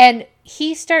 And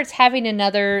he starts having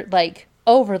another, like,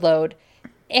 overload,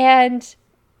 and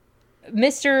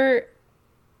Mr.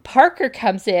 Parker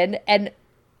comes in, and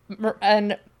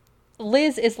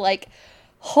Liz is like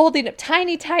holding up,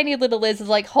 tiny little Liz is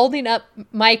like holding up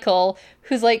Michael,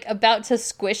 who's like about to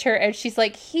squish her, and she's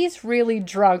like, he's really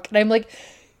drunk. And I'm like,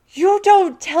 you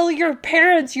don't tell your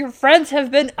parents your friends have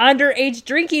been underage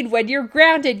drinking when you're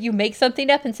grounded. You make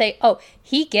something up and say, oh,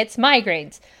 he gets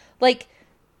migraines. Like,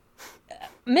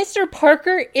 Mr.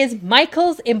 Parker is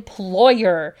Michael's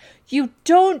employer. You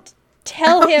don't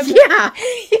tell him. Yeah.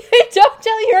 You don't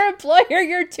tell your employer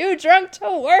you're too drunk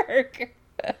to work.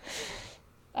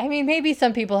 I mean, maybe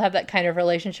some people have that kind of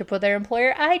relationship with their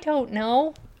employer. I don't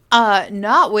know.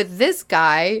 Not with this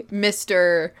guy,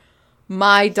 Mr.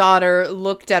 My daughter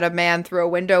looked at a man through a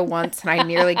window once and I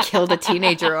nearly killed a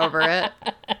teenager over it.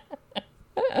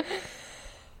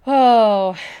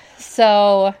 Oh,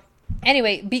 so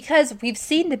anyway, because we've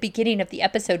seen the beginning of the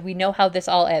episode, we know how this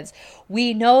all ends.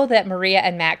 We know that Maria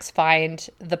and Max find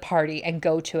the party and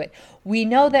go to it. We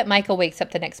know that Michael wakes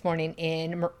up the next morning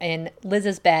in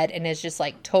Liz's bed and is just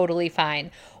like totally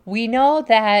fine. We know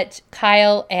that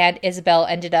Kyle and Isabel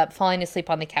ended up falling asleep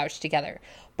on the couch together.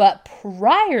 But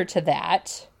prior to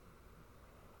that,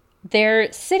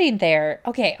 they're sitting there.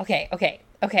 Okay.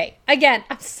 Again,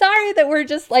 I'm sorry that we're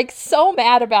just like so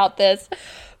mad about this.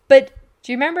 But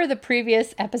do you remember the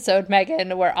previous episode,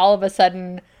 Megan, where all of a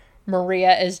sudden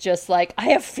Maria is just like, I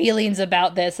have feelings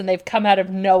about this, and they've come out of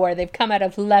nowhere. They've come out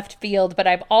of left field, but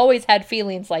I've always had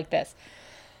feelings like this.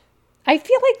 I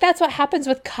feel like that's what happens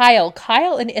with Kyle.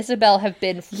 Kyle and Isabel have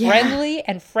been friendly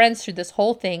and friends through this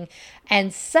whole thing,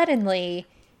 and suddenly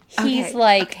he's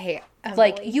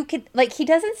you can, like, he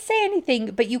doesn't say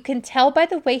anything, but you can tell by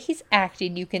the way he's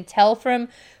acting, you can tell from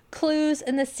clues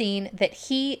in the scene that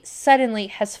he suddenly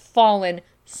has fallen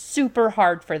super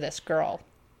hard for this girl.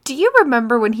 Do you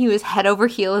remember when he was head over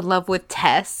heel in love with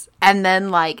Tess, and then,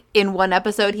 like, in one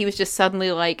episode he was just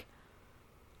suddenly like,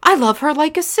 I love her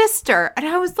like a sister, and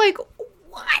I was like,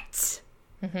 what?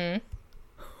 Mm-hmm.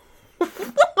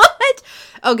 What?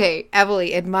 Okay,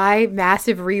 Emily, in my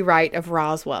massive rewrite of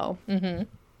Roswell,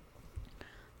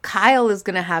 Kyle is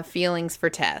going to have feelings for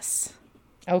Tess.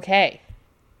 Okay.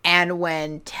 And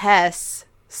when Tess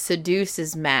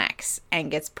seduces Max and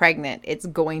gets pregnant, it's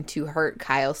going to hurt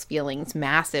Kyle's feelings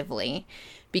massively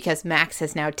because Max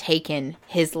has now taken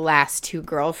his last two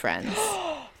girlfriends.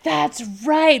 That's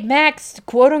right. Max,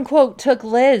 quote unquote, took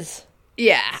Liz.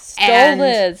 Yeah. Stole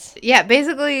Liz. Yeah,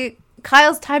 basically,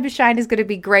 Kyle's time to shine is going to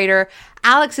be greater.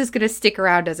 Alex is going to stick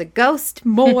around as a ghost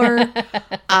more.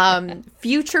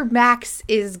 Future Max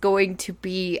is going to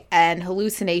be an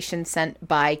hallucination sent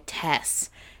by Tess.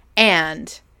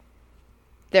 And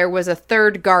there was a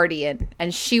third guardian,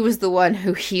 and she was the one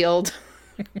who healed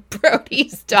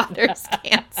Brody's daughter's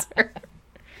cancer.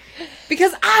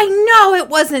 Because I know it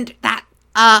wasn't that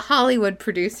Hollywood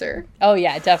producer. Oh,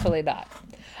 yeah, definitely not.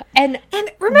 And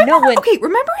remember,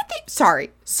 remember at the... Sorry.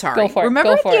 Go for it.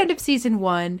 Remember at the end of season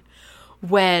 1,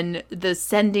 when the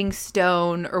sending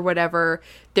stone or whatever,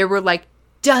 there were like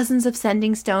dozens of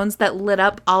sending stones that lit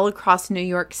up all across New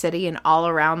York City and all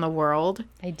around the world?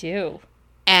 I do.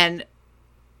 And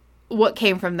what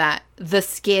came from that? The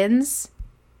skins,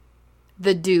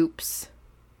 the dupes.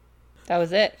 That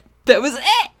was it. That was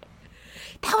it.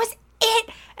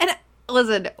 And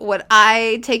listen, when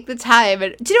I take the time,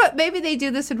 and do you know what? Maybe they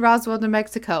do this in Roswell, New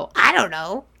Mexico. I don't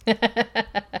know.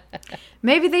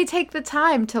 Maybe they take the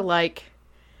time to, like,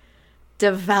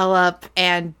 develop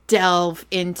and delve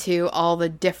into all the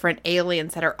different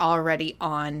aliens that are already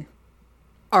on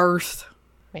Earth.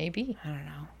 Maybe. I don't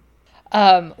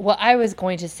know. What I was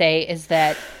going to say is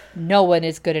that no one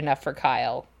is good enough for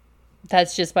Kyle.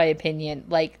 That's just my opinion.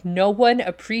 Like, no one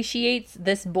appreciates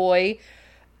this boy.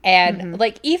 And,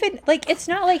 like, even, like, it's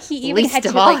not like he even had to,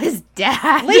 least of all his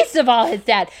dad. Least of all his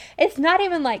dad. It's not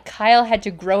even like Kyle had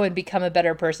to grow and become a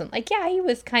better person. Like, yeah, he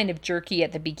was kind of jerky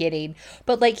at the beginning.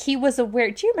 But, like, he was aware.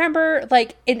 Do you remember,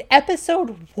 like, in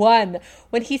episode 1,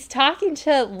 when he's talking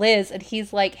to Liz and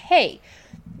he's like, hey,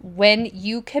 when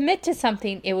you commit to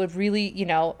something, it would really, you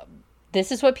know,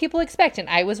 this is what people expect, and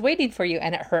I was waiting for you,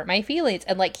 and it hurt my feelings.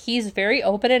 And, like, he's very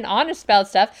open and honest about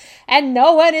stuff, and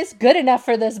no one is good enough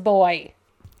for this boy.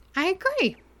 I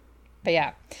agree. But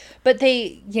yeah. But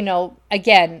they, you know,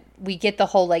 again, we get the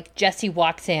whole, like, Jesse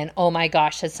walks in, oh my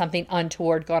gosh, has something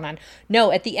untoward going on.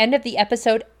 No, at the end of the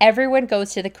episode, everyone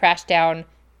goes to the Crashdown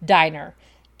diner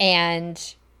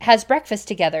and has breakfast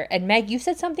together. And Meg, you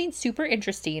said something super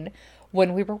interesting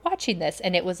when we were watching this,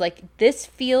 and it was like, this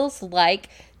feels like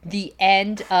the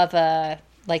end of a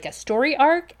story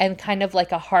arc and kind of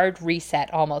like a hard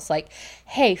reset, almost like,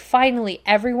 hey, finally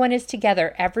everyone is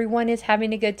together, everyone is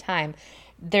having a good time,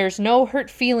 there's no hurt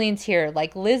feelings here,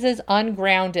 like Liz is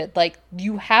ungrounded, like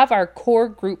you have our core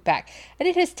group back. And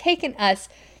it has taken us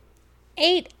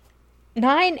 9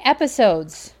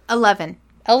 episodes, 11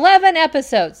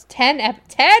 episodes, 10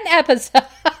 episodes.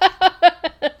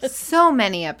 So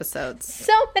many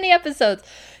episodes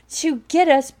to get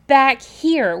us back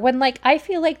here, when, like, I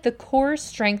feel like the core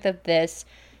strength of this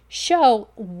show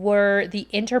were the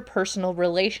interpersonal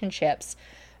relationships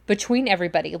between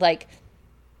everybody. Like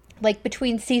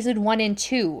between season 1 and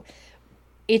 2,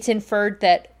 it's inferred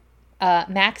that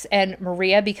Max and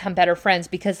Maria become better friends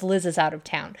because Liz is out of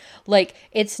town. Like,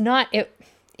 it's not,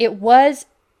 it was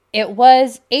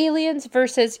aliens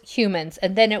versus humans,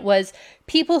 and then it was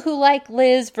people who like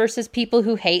Liz versus people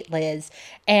who hate Liz.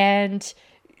 And,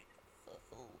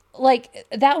 like,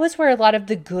 that was where a lot of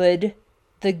the good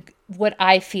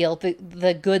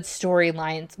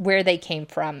storylines, where they came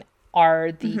from,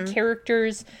 are the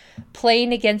characters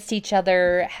playing against each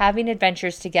other, having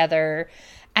adventures together.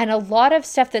 And a lot of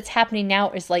stuff that's happening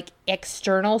now is, like,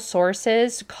 external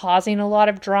sources causing a lot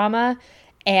of drama,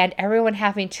 and everyone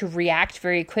having to react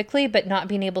very quickly, but not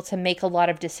being able to make a lot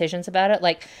of decisions about it.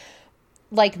 Like,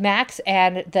 like Max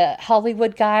and the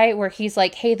Hollywood guy where he's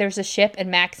like, hey, there's a ship,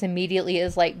 and Max immediately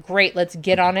is like, great, let's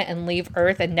get on it and leave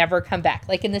Earth and never come back.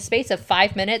 Like in the space of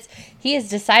 5 minutes, he has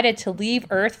decided to leave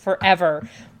Earth forever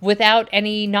without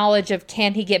any knowledge of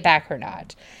can he get back or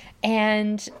not.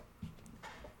 And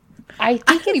I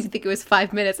don't even think it was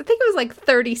 5 minutes. I think it was like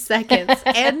 30 seconds.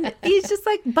 And he's just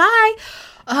like, bye.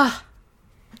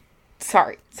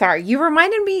 Sorry. You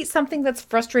reminded me something that's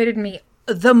frustrated me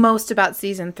the most about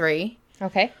season 3.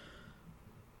 Okay.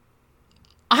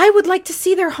 I would like to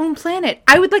see their home planet.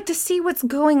 I would like to see what's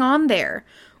going on there.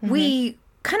 Mm-hmm. We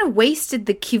kind of wasted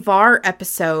the Kivar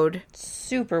episode.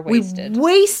 Super wasted. We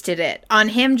wasted it on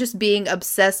him just being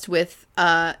obsessed with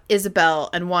Isabel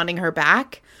and wanting her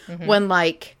back. Mm-hmm. When,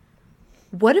 like,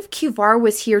 what if Kivar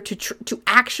was here to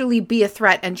actually be a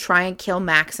threat and try and kill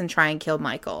Max and try and kill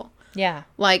Michael? Yeah.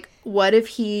 Like, what if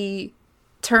he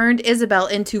turned Isabel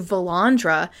into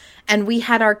Valandra and we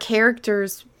had our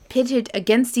characters pitted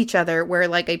against each other where,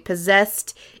 like, a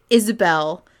possessed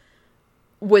Isabel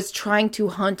was trying to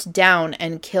hunt down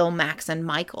and kill Max and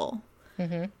Michael?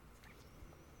 Mm-hmm.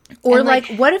 Or, and like,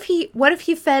 what if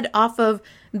he fed off of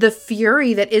the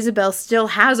fury that Isabel still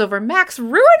has over Max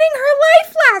ruining her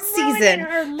life last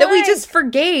season that we just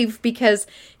forgave because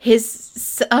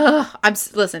his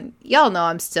listen, y'all know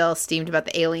I'm still steamed about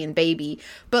the alien baby,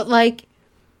 but like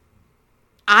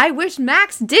I wish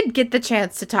Max did get the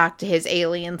chance to talk to his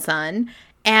alien son,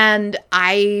 and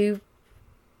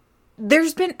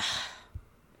there's been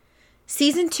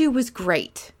season 2 was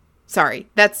great. Sorry,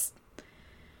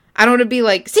 I don't want to be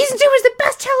like, season 2 was the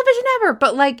best television ever,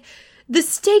 but like, the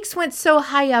stakes went so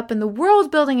high up and the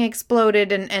world building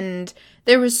exploded and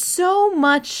there was so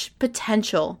much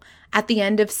potential at the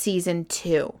end of season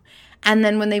 2. And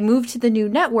then when they moved to the new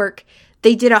network,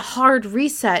 they did a hard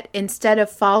reset instead of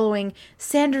following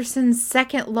Sanderson's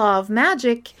second law of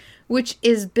magic, which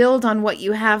is build on what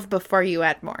you have before you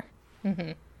add more.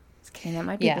 Mm-hmm. Okay, that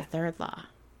might be the third law.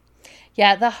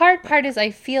 Yeah, the hard part is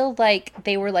I feel like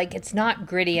they were like, it's not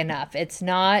gritty enough. It's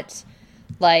not,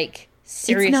 like,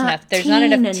 serious enough. There's not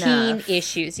enough teen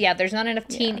issues. Yeah, there's not enough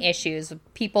teen issues.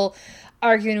 People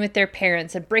arguing with their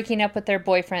parents and breaking up with their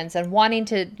boyfriends and wanting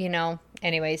to,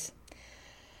 anyways.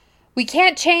 We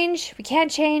can't change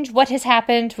what has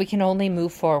happened. We can only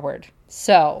move forward.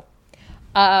 So,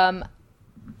 we're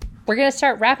going to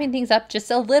start wrapping things up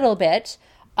just a little bit.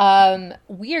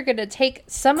 We are going to take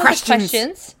some of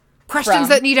the questions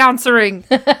that need answering,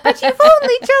 but you've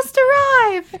only just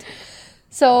arrived.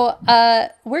 So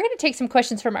we're going to take some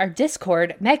questions from our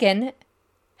Discord. Megan,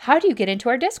 how do you get into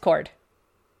our Discord?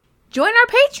 Join our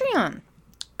Patreon.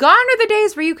 Gone are the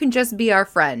days where you can just be our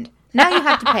friend. Now you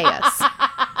have to pay us.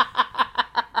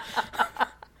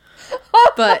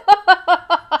 But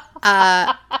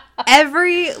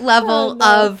every level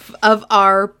of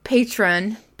our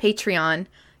Patreon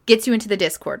gets you into the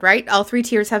Discord, right? All 3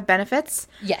 tiers have benefits.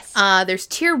 Yes. There's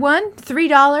tier 1,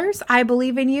 $3, I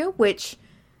believe in you, which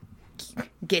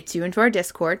gets you into our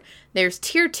Discord. There's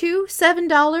tier 2,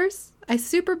 $7, I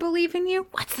super believe in you.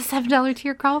 What's the $7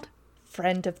 tier called?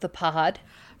 Friend of the Pod.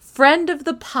 Friend of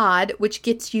the Pod, which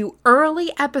gets you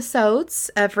early episodes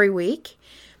every week.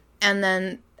 And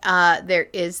then there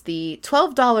is the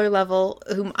 $12 level,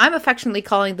 whom I'm affectionately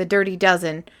calling the Dirty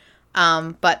Dozen,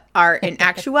 but are in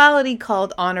actuality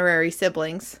called honorary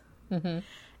siblings. Mm-hmm.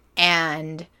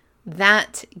 And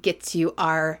that gets you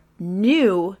our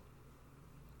new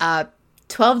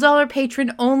 $12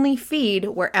 patron only feed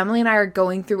where Emily and I are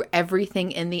going through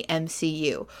everything in the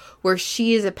MCU, where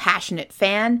she is a passionate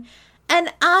fan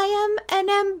and I am an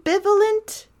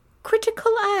ambivalent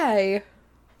critical eye.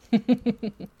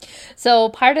 So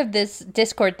part of this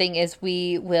Discord thing is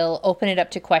we will open it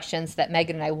up to questions that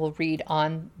Megan and I will read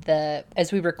on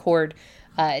as we record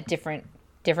different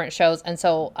shows. And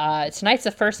so tonight's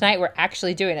the first night we're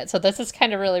actually doing it. So this is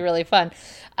kind of really, really fun.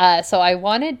 So I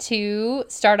wanted to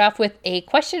start off with a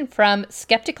question from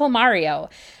Skeptical Mario.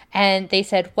 And they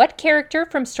said, what character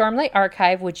from Stormlight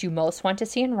Archive would you most want to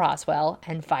see in Roswell,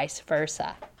 and vice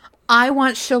versa? I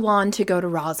want Shalon to go to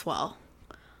Roswell.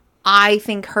 I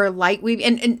think her light weave,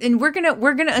 and we're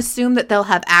gonna assume that they'll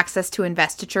have access to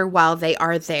investiture while they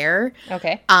are there.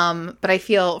 Okay. But I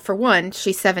feel, for one,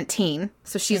 she's 17,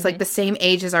 so she's like the same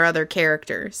age as our other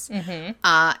characters. Mm-hmm.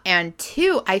 And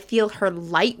two, I feel her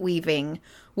light weaving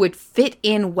would fit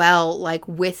in well, like,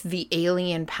 with the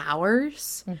alien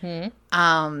powers. Mm-hmm.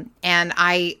 And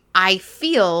I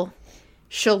feel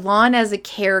Shalon as a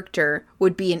character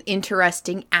would be an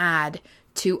interesting add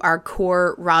to our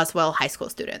core Roswell high school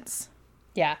students.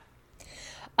 Yeah.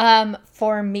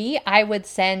 For me, I would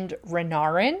send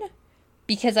Renarin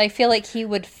because I feel like he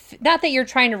would, not that you're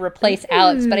trying to replace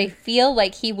Alex, but I feel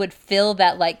like he would fill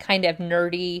that like kind of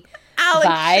nerdy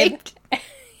vibe.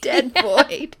 Dead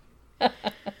void.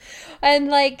 And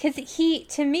like, because he,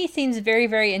 to me, seems very,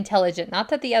 very intelligent. Not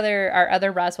that our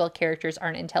other Roswell characters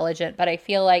aren't intelligent, but I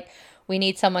feel like we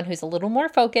need someone who's a little more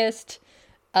focused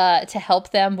to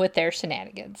help them with their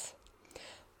shenanigans.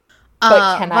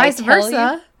 But can vice I tell versa.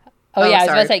 you? Oh, yeah, I was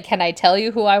going to say, can I tell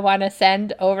you who I want to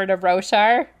send over to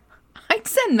Roshar? I'd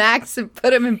send Max and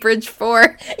put him in Bridge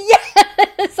 4.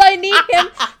 Yes, I need him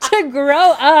to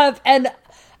grow up and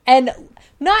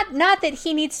not that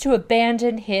he needs to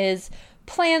abandon his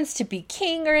plans to be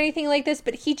king or anything like this,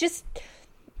 but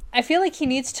I feel like he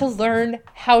needs to learn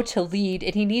how to lead,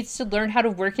 and he needs to learn how to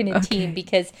work in a team,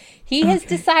 because he has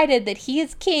decided that he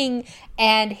is king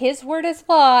and his word is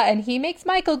law, and he makes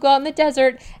Michael go out in the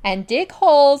desert and dig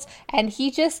holes, and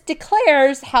he just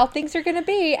declares how things are going to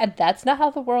be, and that's not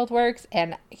how the world works,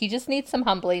 and he just needs some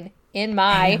humbling, in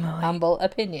my humble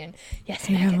opinion. Yes,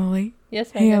 Megan. Emily.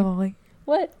 Yes, Megan. Hey, Emily.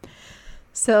 What?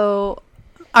 So,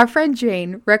 our friend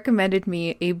Jane recommended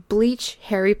me a Bleach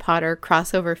Harry Potter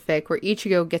crossover fic where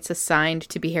Ichigo gets assigned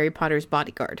to be Harry Potter's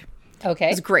bodyguard. Okay.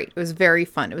 It was great. It was very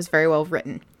fun. It was very well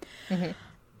written. Mm-hmm.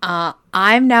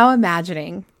 I'm now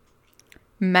imagining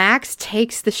Max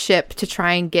takes the ship to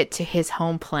try and get to his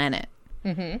home planet.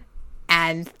 Mm-hmm.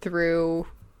 And through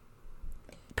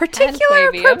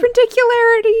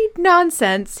perpendicularity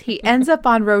nonsense, he ends up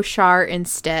on Roshar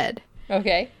instead.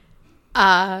 Okay.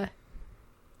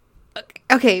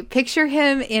 Okay, picture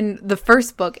him in the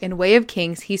first book, in Way of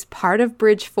Kings. He's part of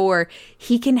Bridge 4.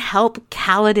 He can help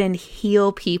Kaladin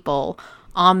heal people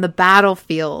on the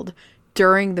battlefield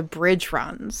during the bridge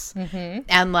runs. Mm-hmm.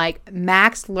 And, like,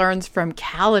 Max learns from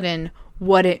Kaladin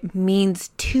what it means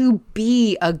to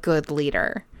be a good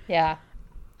leader. Yeah.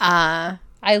 I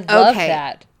love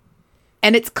that.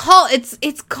 And it's called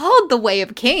The Way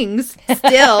of Kings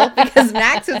still, because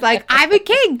Max is like, I'm a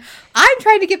king. I'm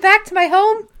trying to get back to my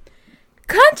home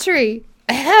country,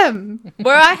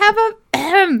 where I have a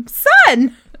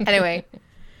son. Anyway,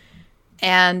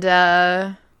 and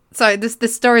sorry,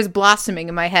 this story is blossoming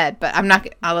in my head, but I'm not.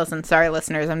 Listen, sorry,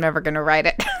 listeners, I'm never going to write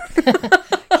it.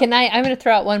 I'm going to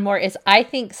throw out one more. I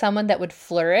think someone that would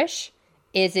flourish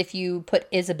is if you put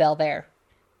Isabel there.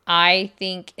 I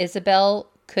think Isabel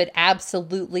could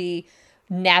absolutely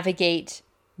navigate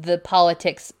the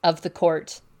politics of the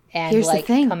court and Here's the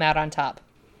thing. Come out on top.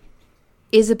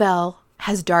 Isabel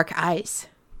has dark eyes.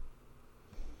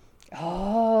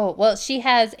 Oh, well, she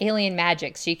has alien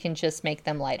magic. She can just make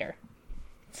them lighter.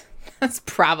 That's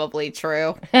probably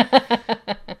true.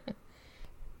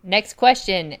 Next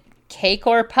question. Cake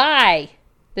or pie?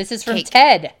 This is from Cake.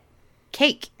 Ted.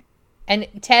 Cake. And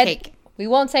Ted, Cake. We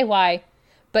won't say why,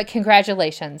 but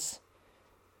congratulations.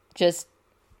 Just,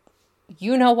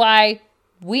 you know why.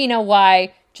 We know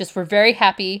why. Just, we're very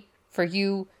happy for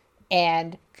you.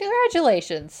 And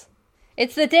congratulations.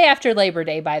 It's the day after Labor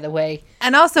Day, by the way.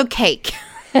 And also cake.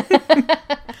 Because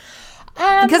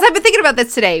I've been thinking about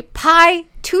this today. Pie,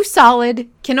 too solid.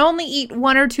 Can only eat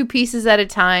one or two pieces at a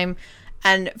time.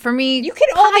 And for me,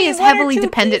 pie is heavily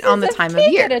dependent on the time of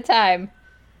year. At a time.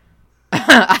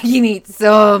 I can eat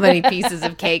so many pieces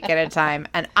of cake at a time.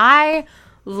 And I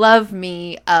love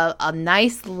me a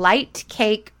nice light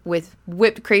cake with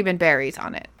whipped cream and berries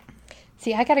on it.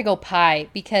 See, I gotta go pie,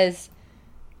 because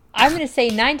I'm gonna say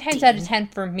 9 times out of 10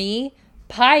 for me,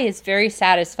 pie is very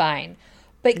satisfying.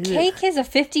 But cake is a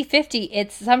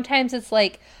 50-50. Sometimes it's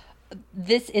like,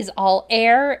 this is all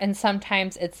air, and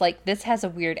sometimes it's like, this has a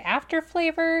weird after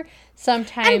flavor.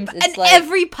 Sometimes it's like,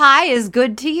 every pie is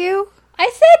good to you? I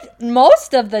said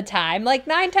most of the time, like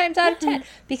 9 times out of 10,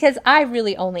 because I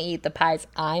really only eat the pies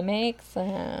I make.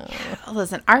 So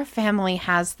listen, our family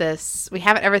has this. We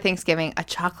have it every Thanksgiving, a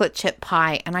chocolate chip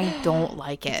pie, and I don't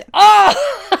like it. Oh,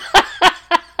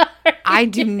 I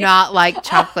do not like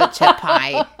chocolate chip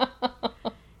pie.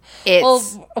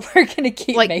 It's we're gonna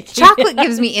keep like making chocolate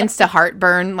gives me insta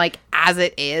heartburn, like as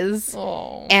it is,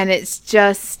 and it's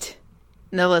just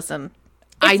no. Listen.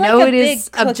 I know it is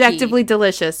objectively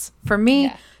delicious. For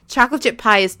me, chocolate chip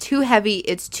pie is too heavy,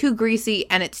 it's too greasy,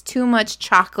 and it's too much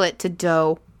chocolate to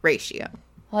dough ratio.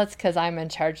 Well, that's because I'm in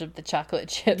charge of the chocolate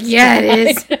chips. Yeah, it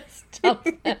is. Just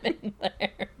dump them in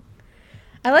there.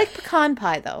 I like pecan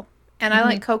pie, though. And I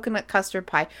like coconut custard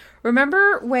pie.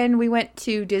 Remember when we went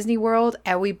to Disney World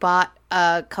and we bought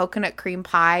a coconut cream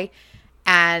pie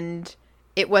and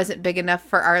it wasn't big enough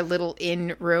for our little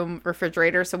in-room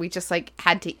refrigerator, so we just like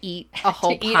had to eat a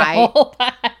whole pie. Eat a whole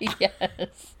pie,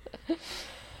 yes.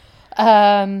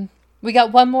 We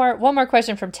got one more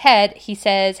question from Ted. He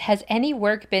says, has any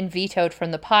work been vetoed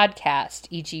from the podcast?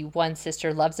 E.g., one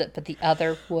sister loves it, but the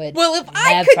other would Well, if never.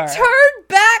 I could turn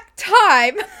back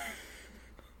time,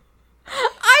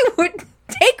 I would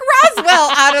take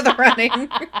Roswell out of the running.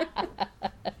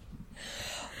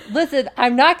 Listen,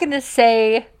 I'm not going to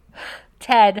say,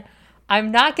 Ted,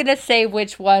 I'm not going to say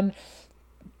which one,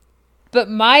 but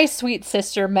my sweet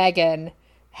sister Megan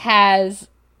has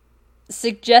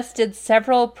suggested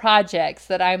several projects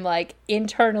that I'm like,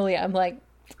 internally, I'm like,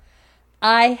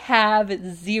 I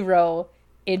have zero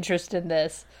interest in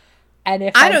this. And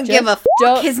if I don't give a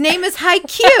fuck. His name is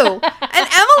Haikyuu. And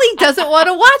Emily doesn't want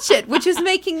to watch it, which is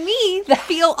making me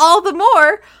feel all the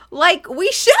more like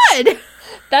we should.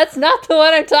 That's not the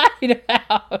one I'm talking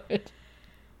about.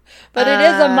 But it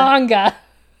is a manga.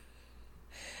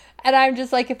 And I'm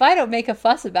just like, if I don't make a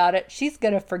fuss about it, she's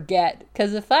going to forget.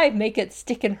 Because if I make it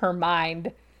stick in her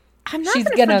mind, I'm not she's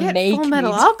going to forget make Full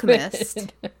Metal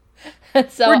Alchemist.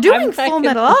 So we're doing Full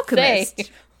Metal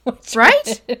Alchemist,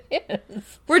 right?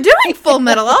 We're doing Full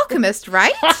Metal Alchemist,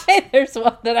 right? There's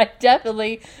one that I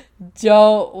definitely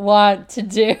don't want to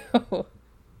do.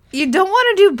 You don't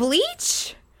want to do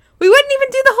Bleach? We wouldn't even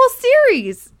do the whole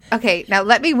series. Okay, now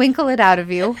let me winkle it out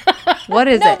of you. What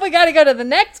is No, it? we got to go to the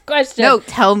next question. No,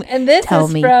 tell me. And this tell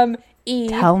is me. from E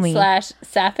Tell me.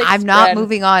 /Sapphic. I'm not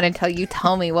moving on until you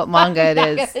tell me what manga it is.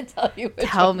 I'm not going to tell you which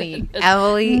Tell one me. it is.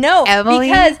 Emily. No,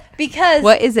 Emily. because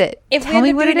What is it? if Tell we me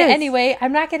end up what doing it it is. anyway,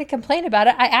 I'm not going to complain about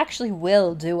it. I actually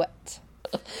will do it.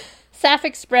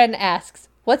 Sapphic Spren asks,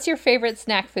 what's your favorite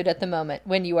snack food at the moment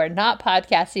when you are not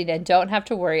podcasting and don't have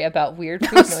to worry about weird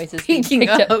food noises being Speaking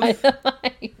picked of. up by the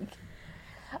mic?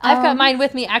 I've got mine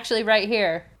with me actually right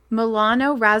here.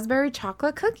 Milano raspberry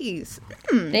chocolate cookies.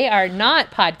 They are not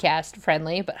podcast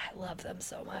friendly, but I love them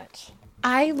so much.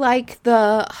 I like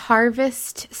the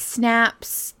Harvest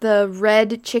Snaps, the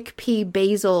red chickpea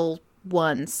basil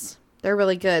ones. They're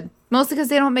really good. Mostly because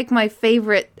they don't make my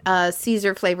favorite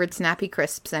Caesar flavored Snappy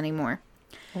Crisps anymore.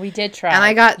 We did try. And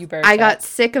I got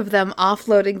sick of them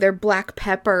offloading their black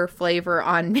pepper flavor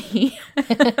on me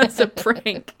as a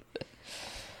prank.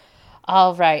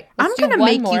 All right. I'm going to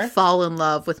make you fall in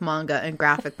love with manga and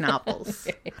graphic novels.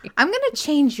 I'm going to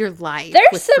change your life. There's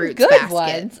with some Fruits good Basket.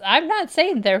 ones. I'm not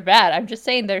saying they're bad. I'm just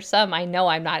saying there's some I know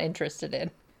I'm not interested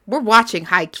in. We're watching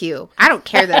Haikyuu. I don't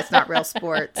care that it's not real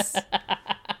sports.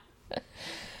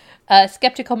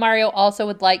 Skeptical Mario also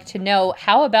would like to know,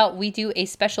 how about we do a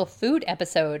special food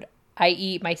episode,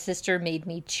 i.e. my sister made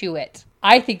me chew it.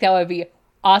 I think that would be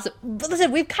awesome. But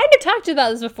listen, we've kind of talked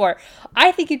about this before.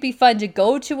 I think it'd be fun to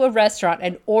go to a restaurant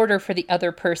and order for the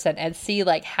other person and see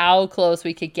like how close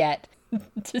we could get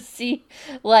to see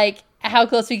like how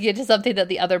close we could get to something that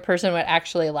the other person would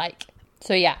actually like.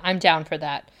 So yeah, I'm down for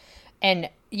that. And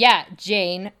yeah,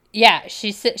 Jane, yeah,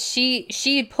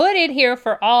 she put in here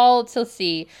for all to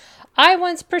see. I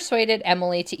once persuaded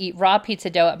Emily to eat raw pizza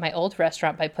dough at my old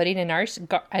restaurant by putting a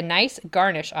nice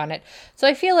garnish on it. So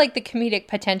I feel like the comedic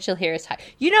potential here is high.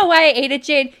 You know why I ate it,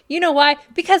 Jane? You know why?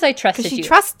 Because I trusted you. Because she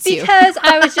trusts you. Because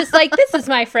I was just like, this is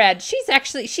my friend.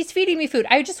 She's feeding me food.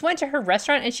 I just went to her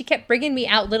restaurant and she kept bringing me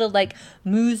out little like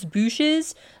moose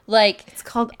bouches. Like, it's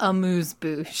called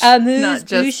amuse-bouche.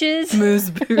 Amuse-bouches.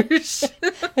 Amuse-bouche.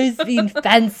 Who's being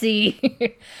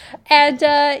fancy. And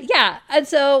yeah, and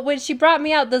so when she brought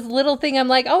me out this little thing, I'm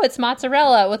like, oh, it's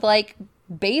mozzarella with like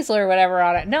basil or whatever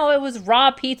on it. No, it was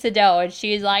raw pizza dough. And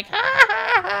she's like, ha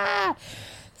ha ha.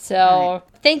 So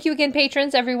thank you again,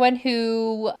 patrons, everyone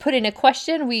who put in a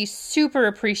question. We super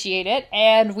appreciate it.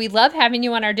 And we love having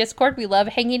you on our Discord. We love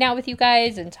hanging out with you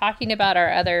guys and talking about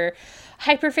our other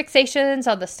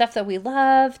hyperfixations on the stuff that we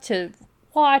love to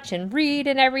watch and read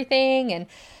and everything. And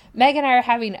Meg and I are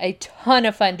having a ton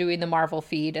of fun doing the Marvel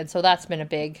feed, and so that's been a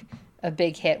big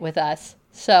hit with us.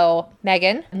 So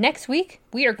Megan, next week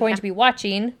we are going to be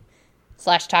watching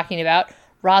 / talking about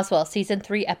Roswell season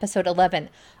 3 episode 11.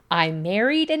 I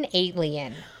married an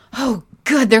alien. Oh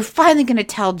good, they're finally going to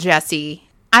tell Jesse.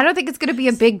 I don't think it's going to be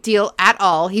a big deal at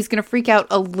all. He's going to freak out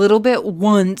a little bit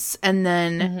once and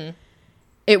then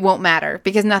it won't matter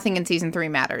because nothing in season 3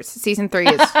 matters. Season 3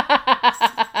 is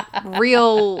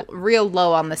real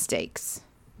low on the stakes.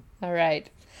 All right.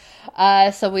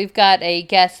 So we've got a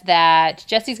guess that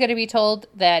Jesse's going to be told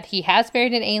that he has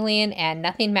married an alien and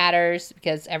nothing matters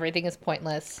because everything is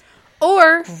pointless.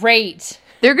 Or great.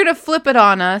 They're going to flip it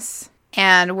on us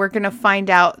and we're going to find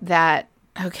out that,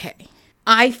 okay,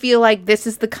 I feel like this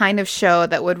is the kind of show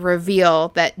that would reveal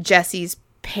that Jesse's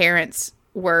parents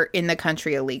were in the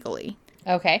country illegally.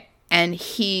 Okay. And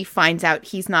he finds out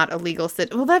he's not a legal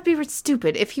citizen. Well, that'd be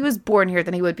stupid. If he was born here,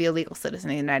 then he would be a legal citizen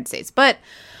in the United States. But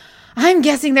I'm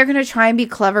guessing they're going to try and be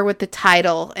clever with the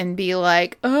title and be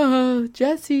like, oh,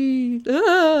 Jesse.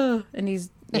 And he's,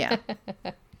 yeah.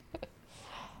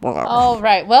 All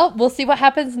right. Well, we'll see what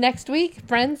happens next week.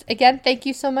 Friends, again, thank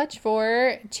you so much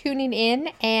for tuning in.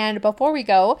 And before we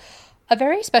go, a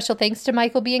very special thanks to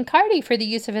Michael B. and Cardi for the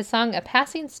use of his song, A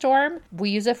Passing Storm. We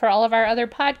use it for all of our other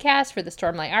podcasts, for the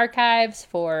Stormlight Archives,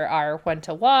 for our When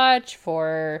to Watch,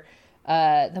 for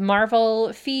the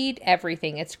Marvel feed,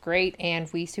 everything. It's great,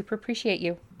 and we super appreciate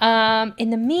you. In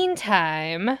the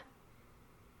meantime,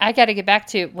 I got to get back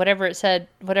to whatever I said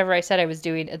I was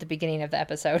doing at the beginning of the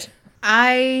episode.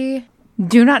 I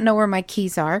do not know where my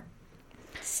keys are.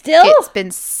 Still? It's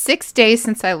been 6 days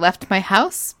since I left my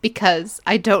house because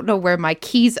I don't know where my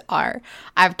keys are.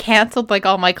 I've canceled like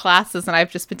all my classes and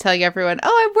I've just been telling everyone,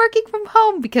 oh, I'm working from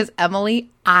home because Emily,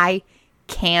 I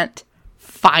can't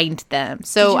find them.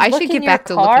 So I should get back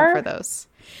to looking for those.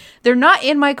 They're not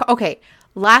in my car. Okay,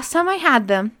 last time I had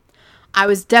them, I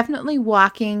was definitely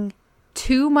walking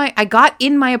to I got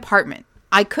in my apartment.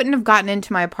 I couldn't have gotten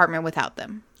into my apartment without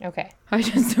them. Okay. I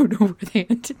just don't know where they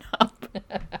ended up.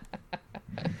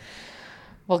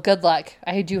 Well, good luck.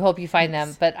 I do hope you find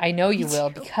them, but I know you will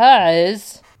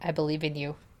because I believe in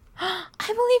you. I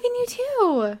believe in you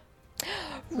too.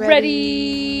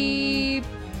 Ready,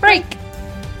 break.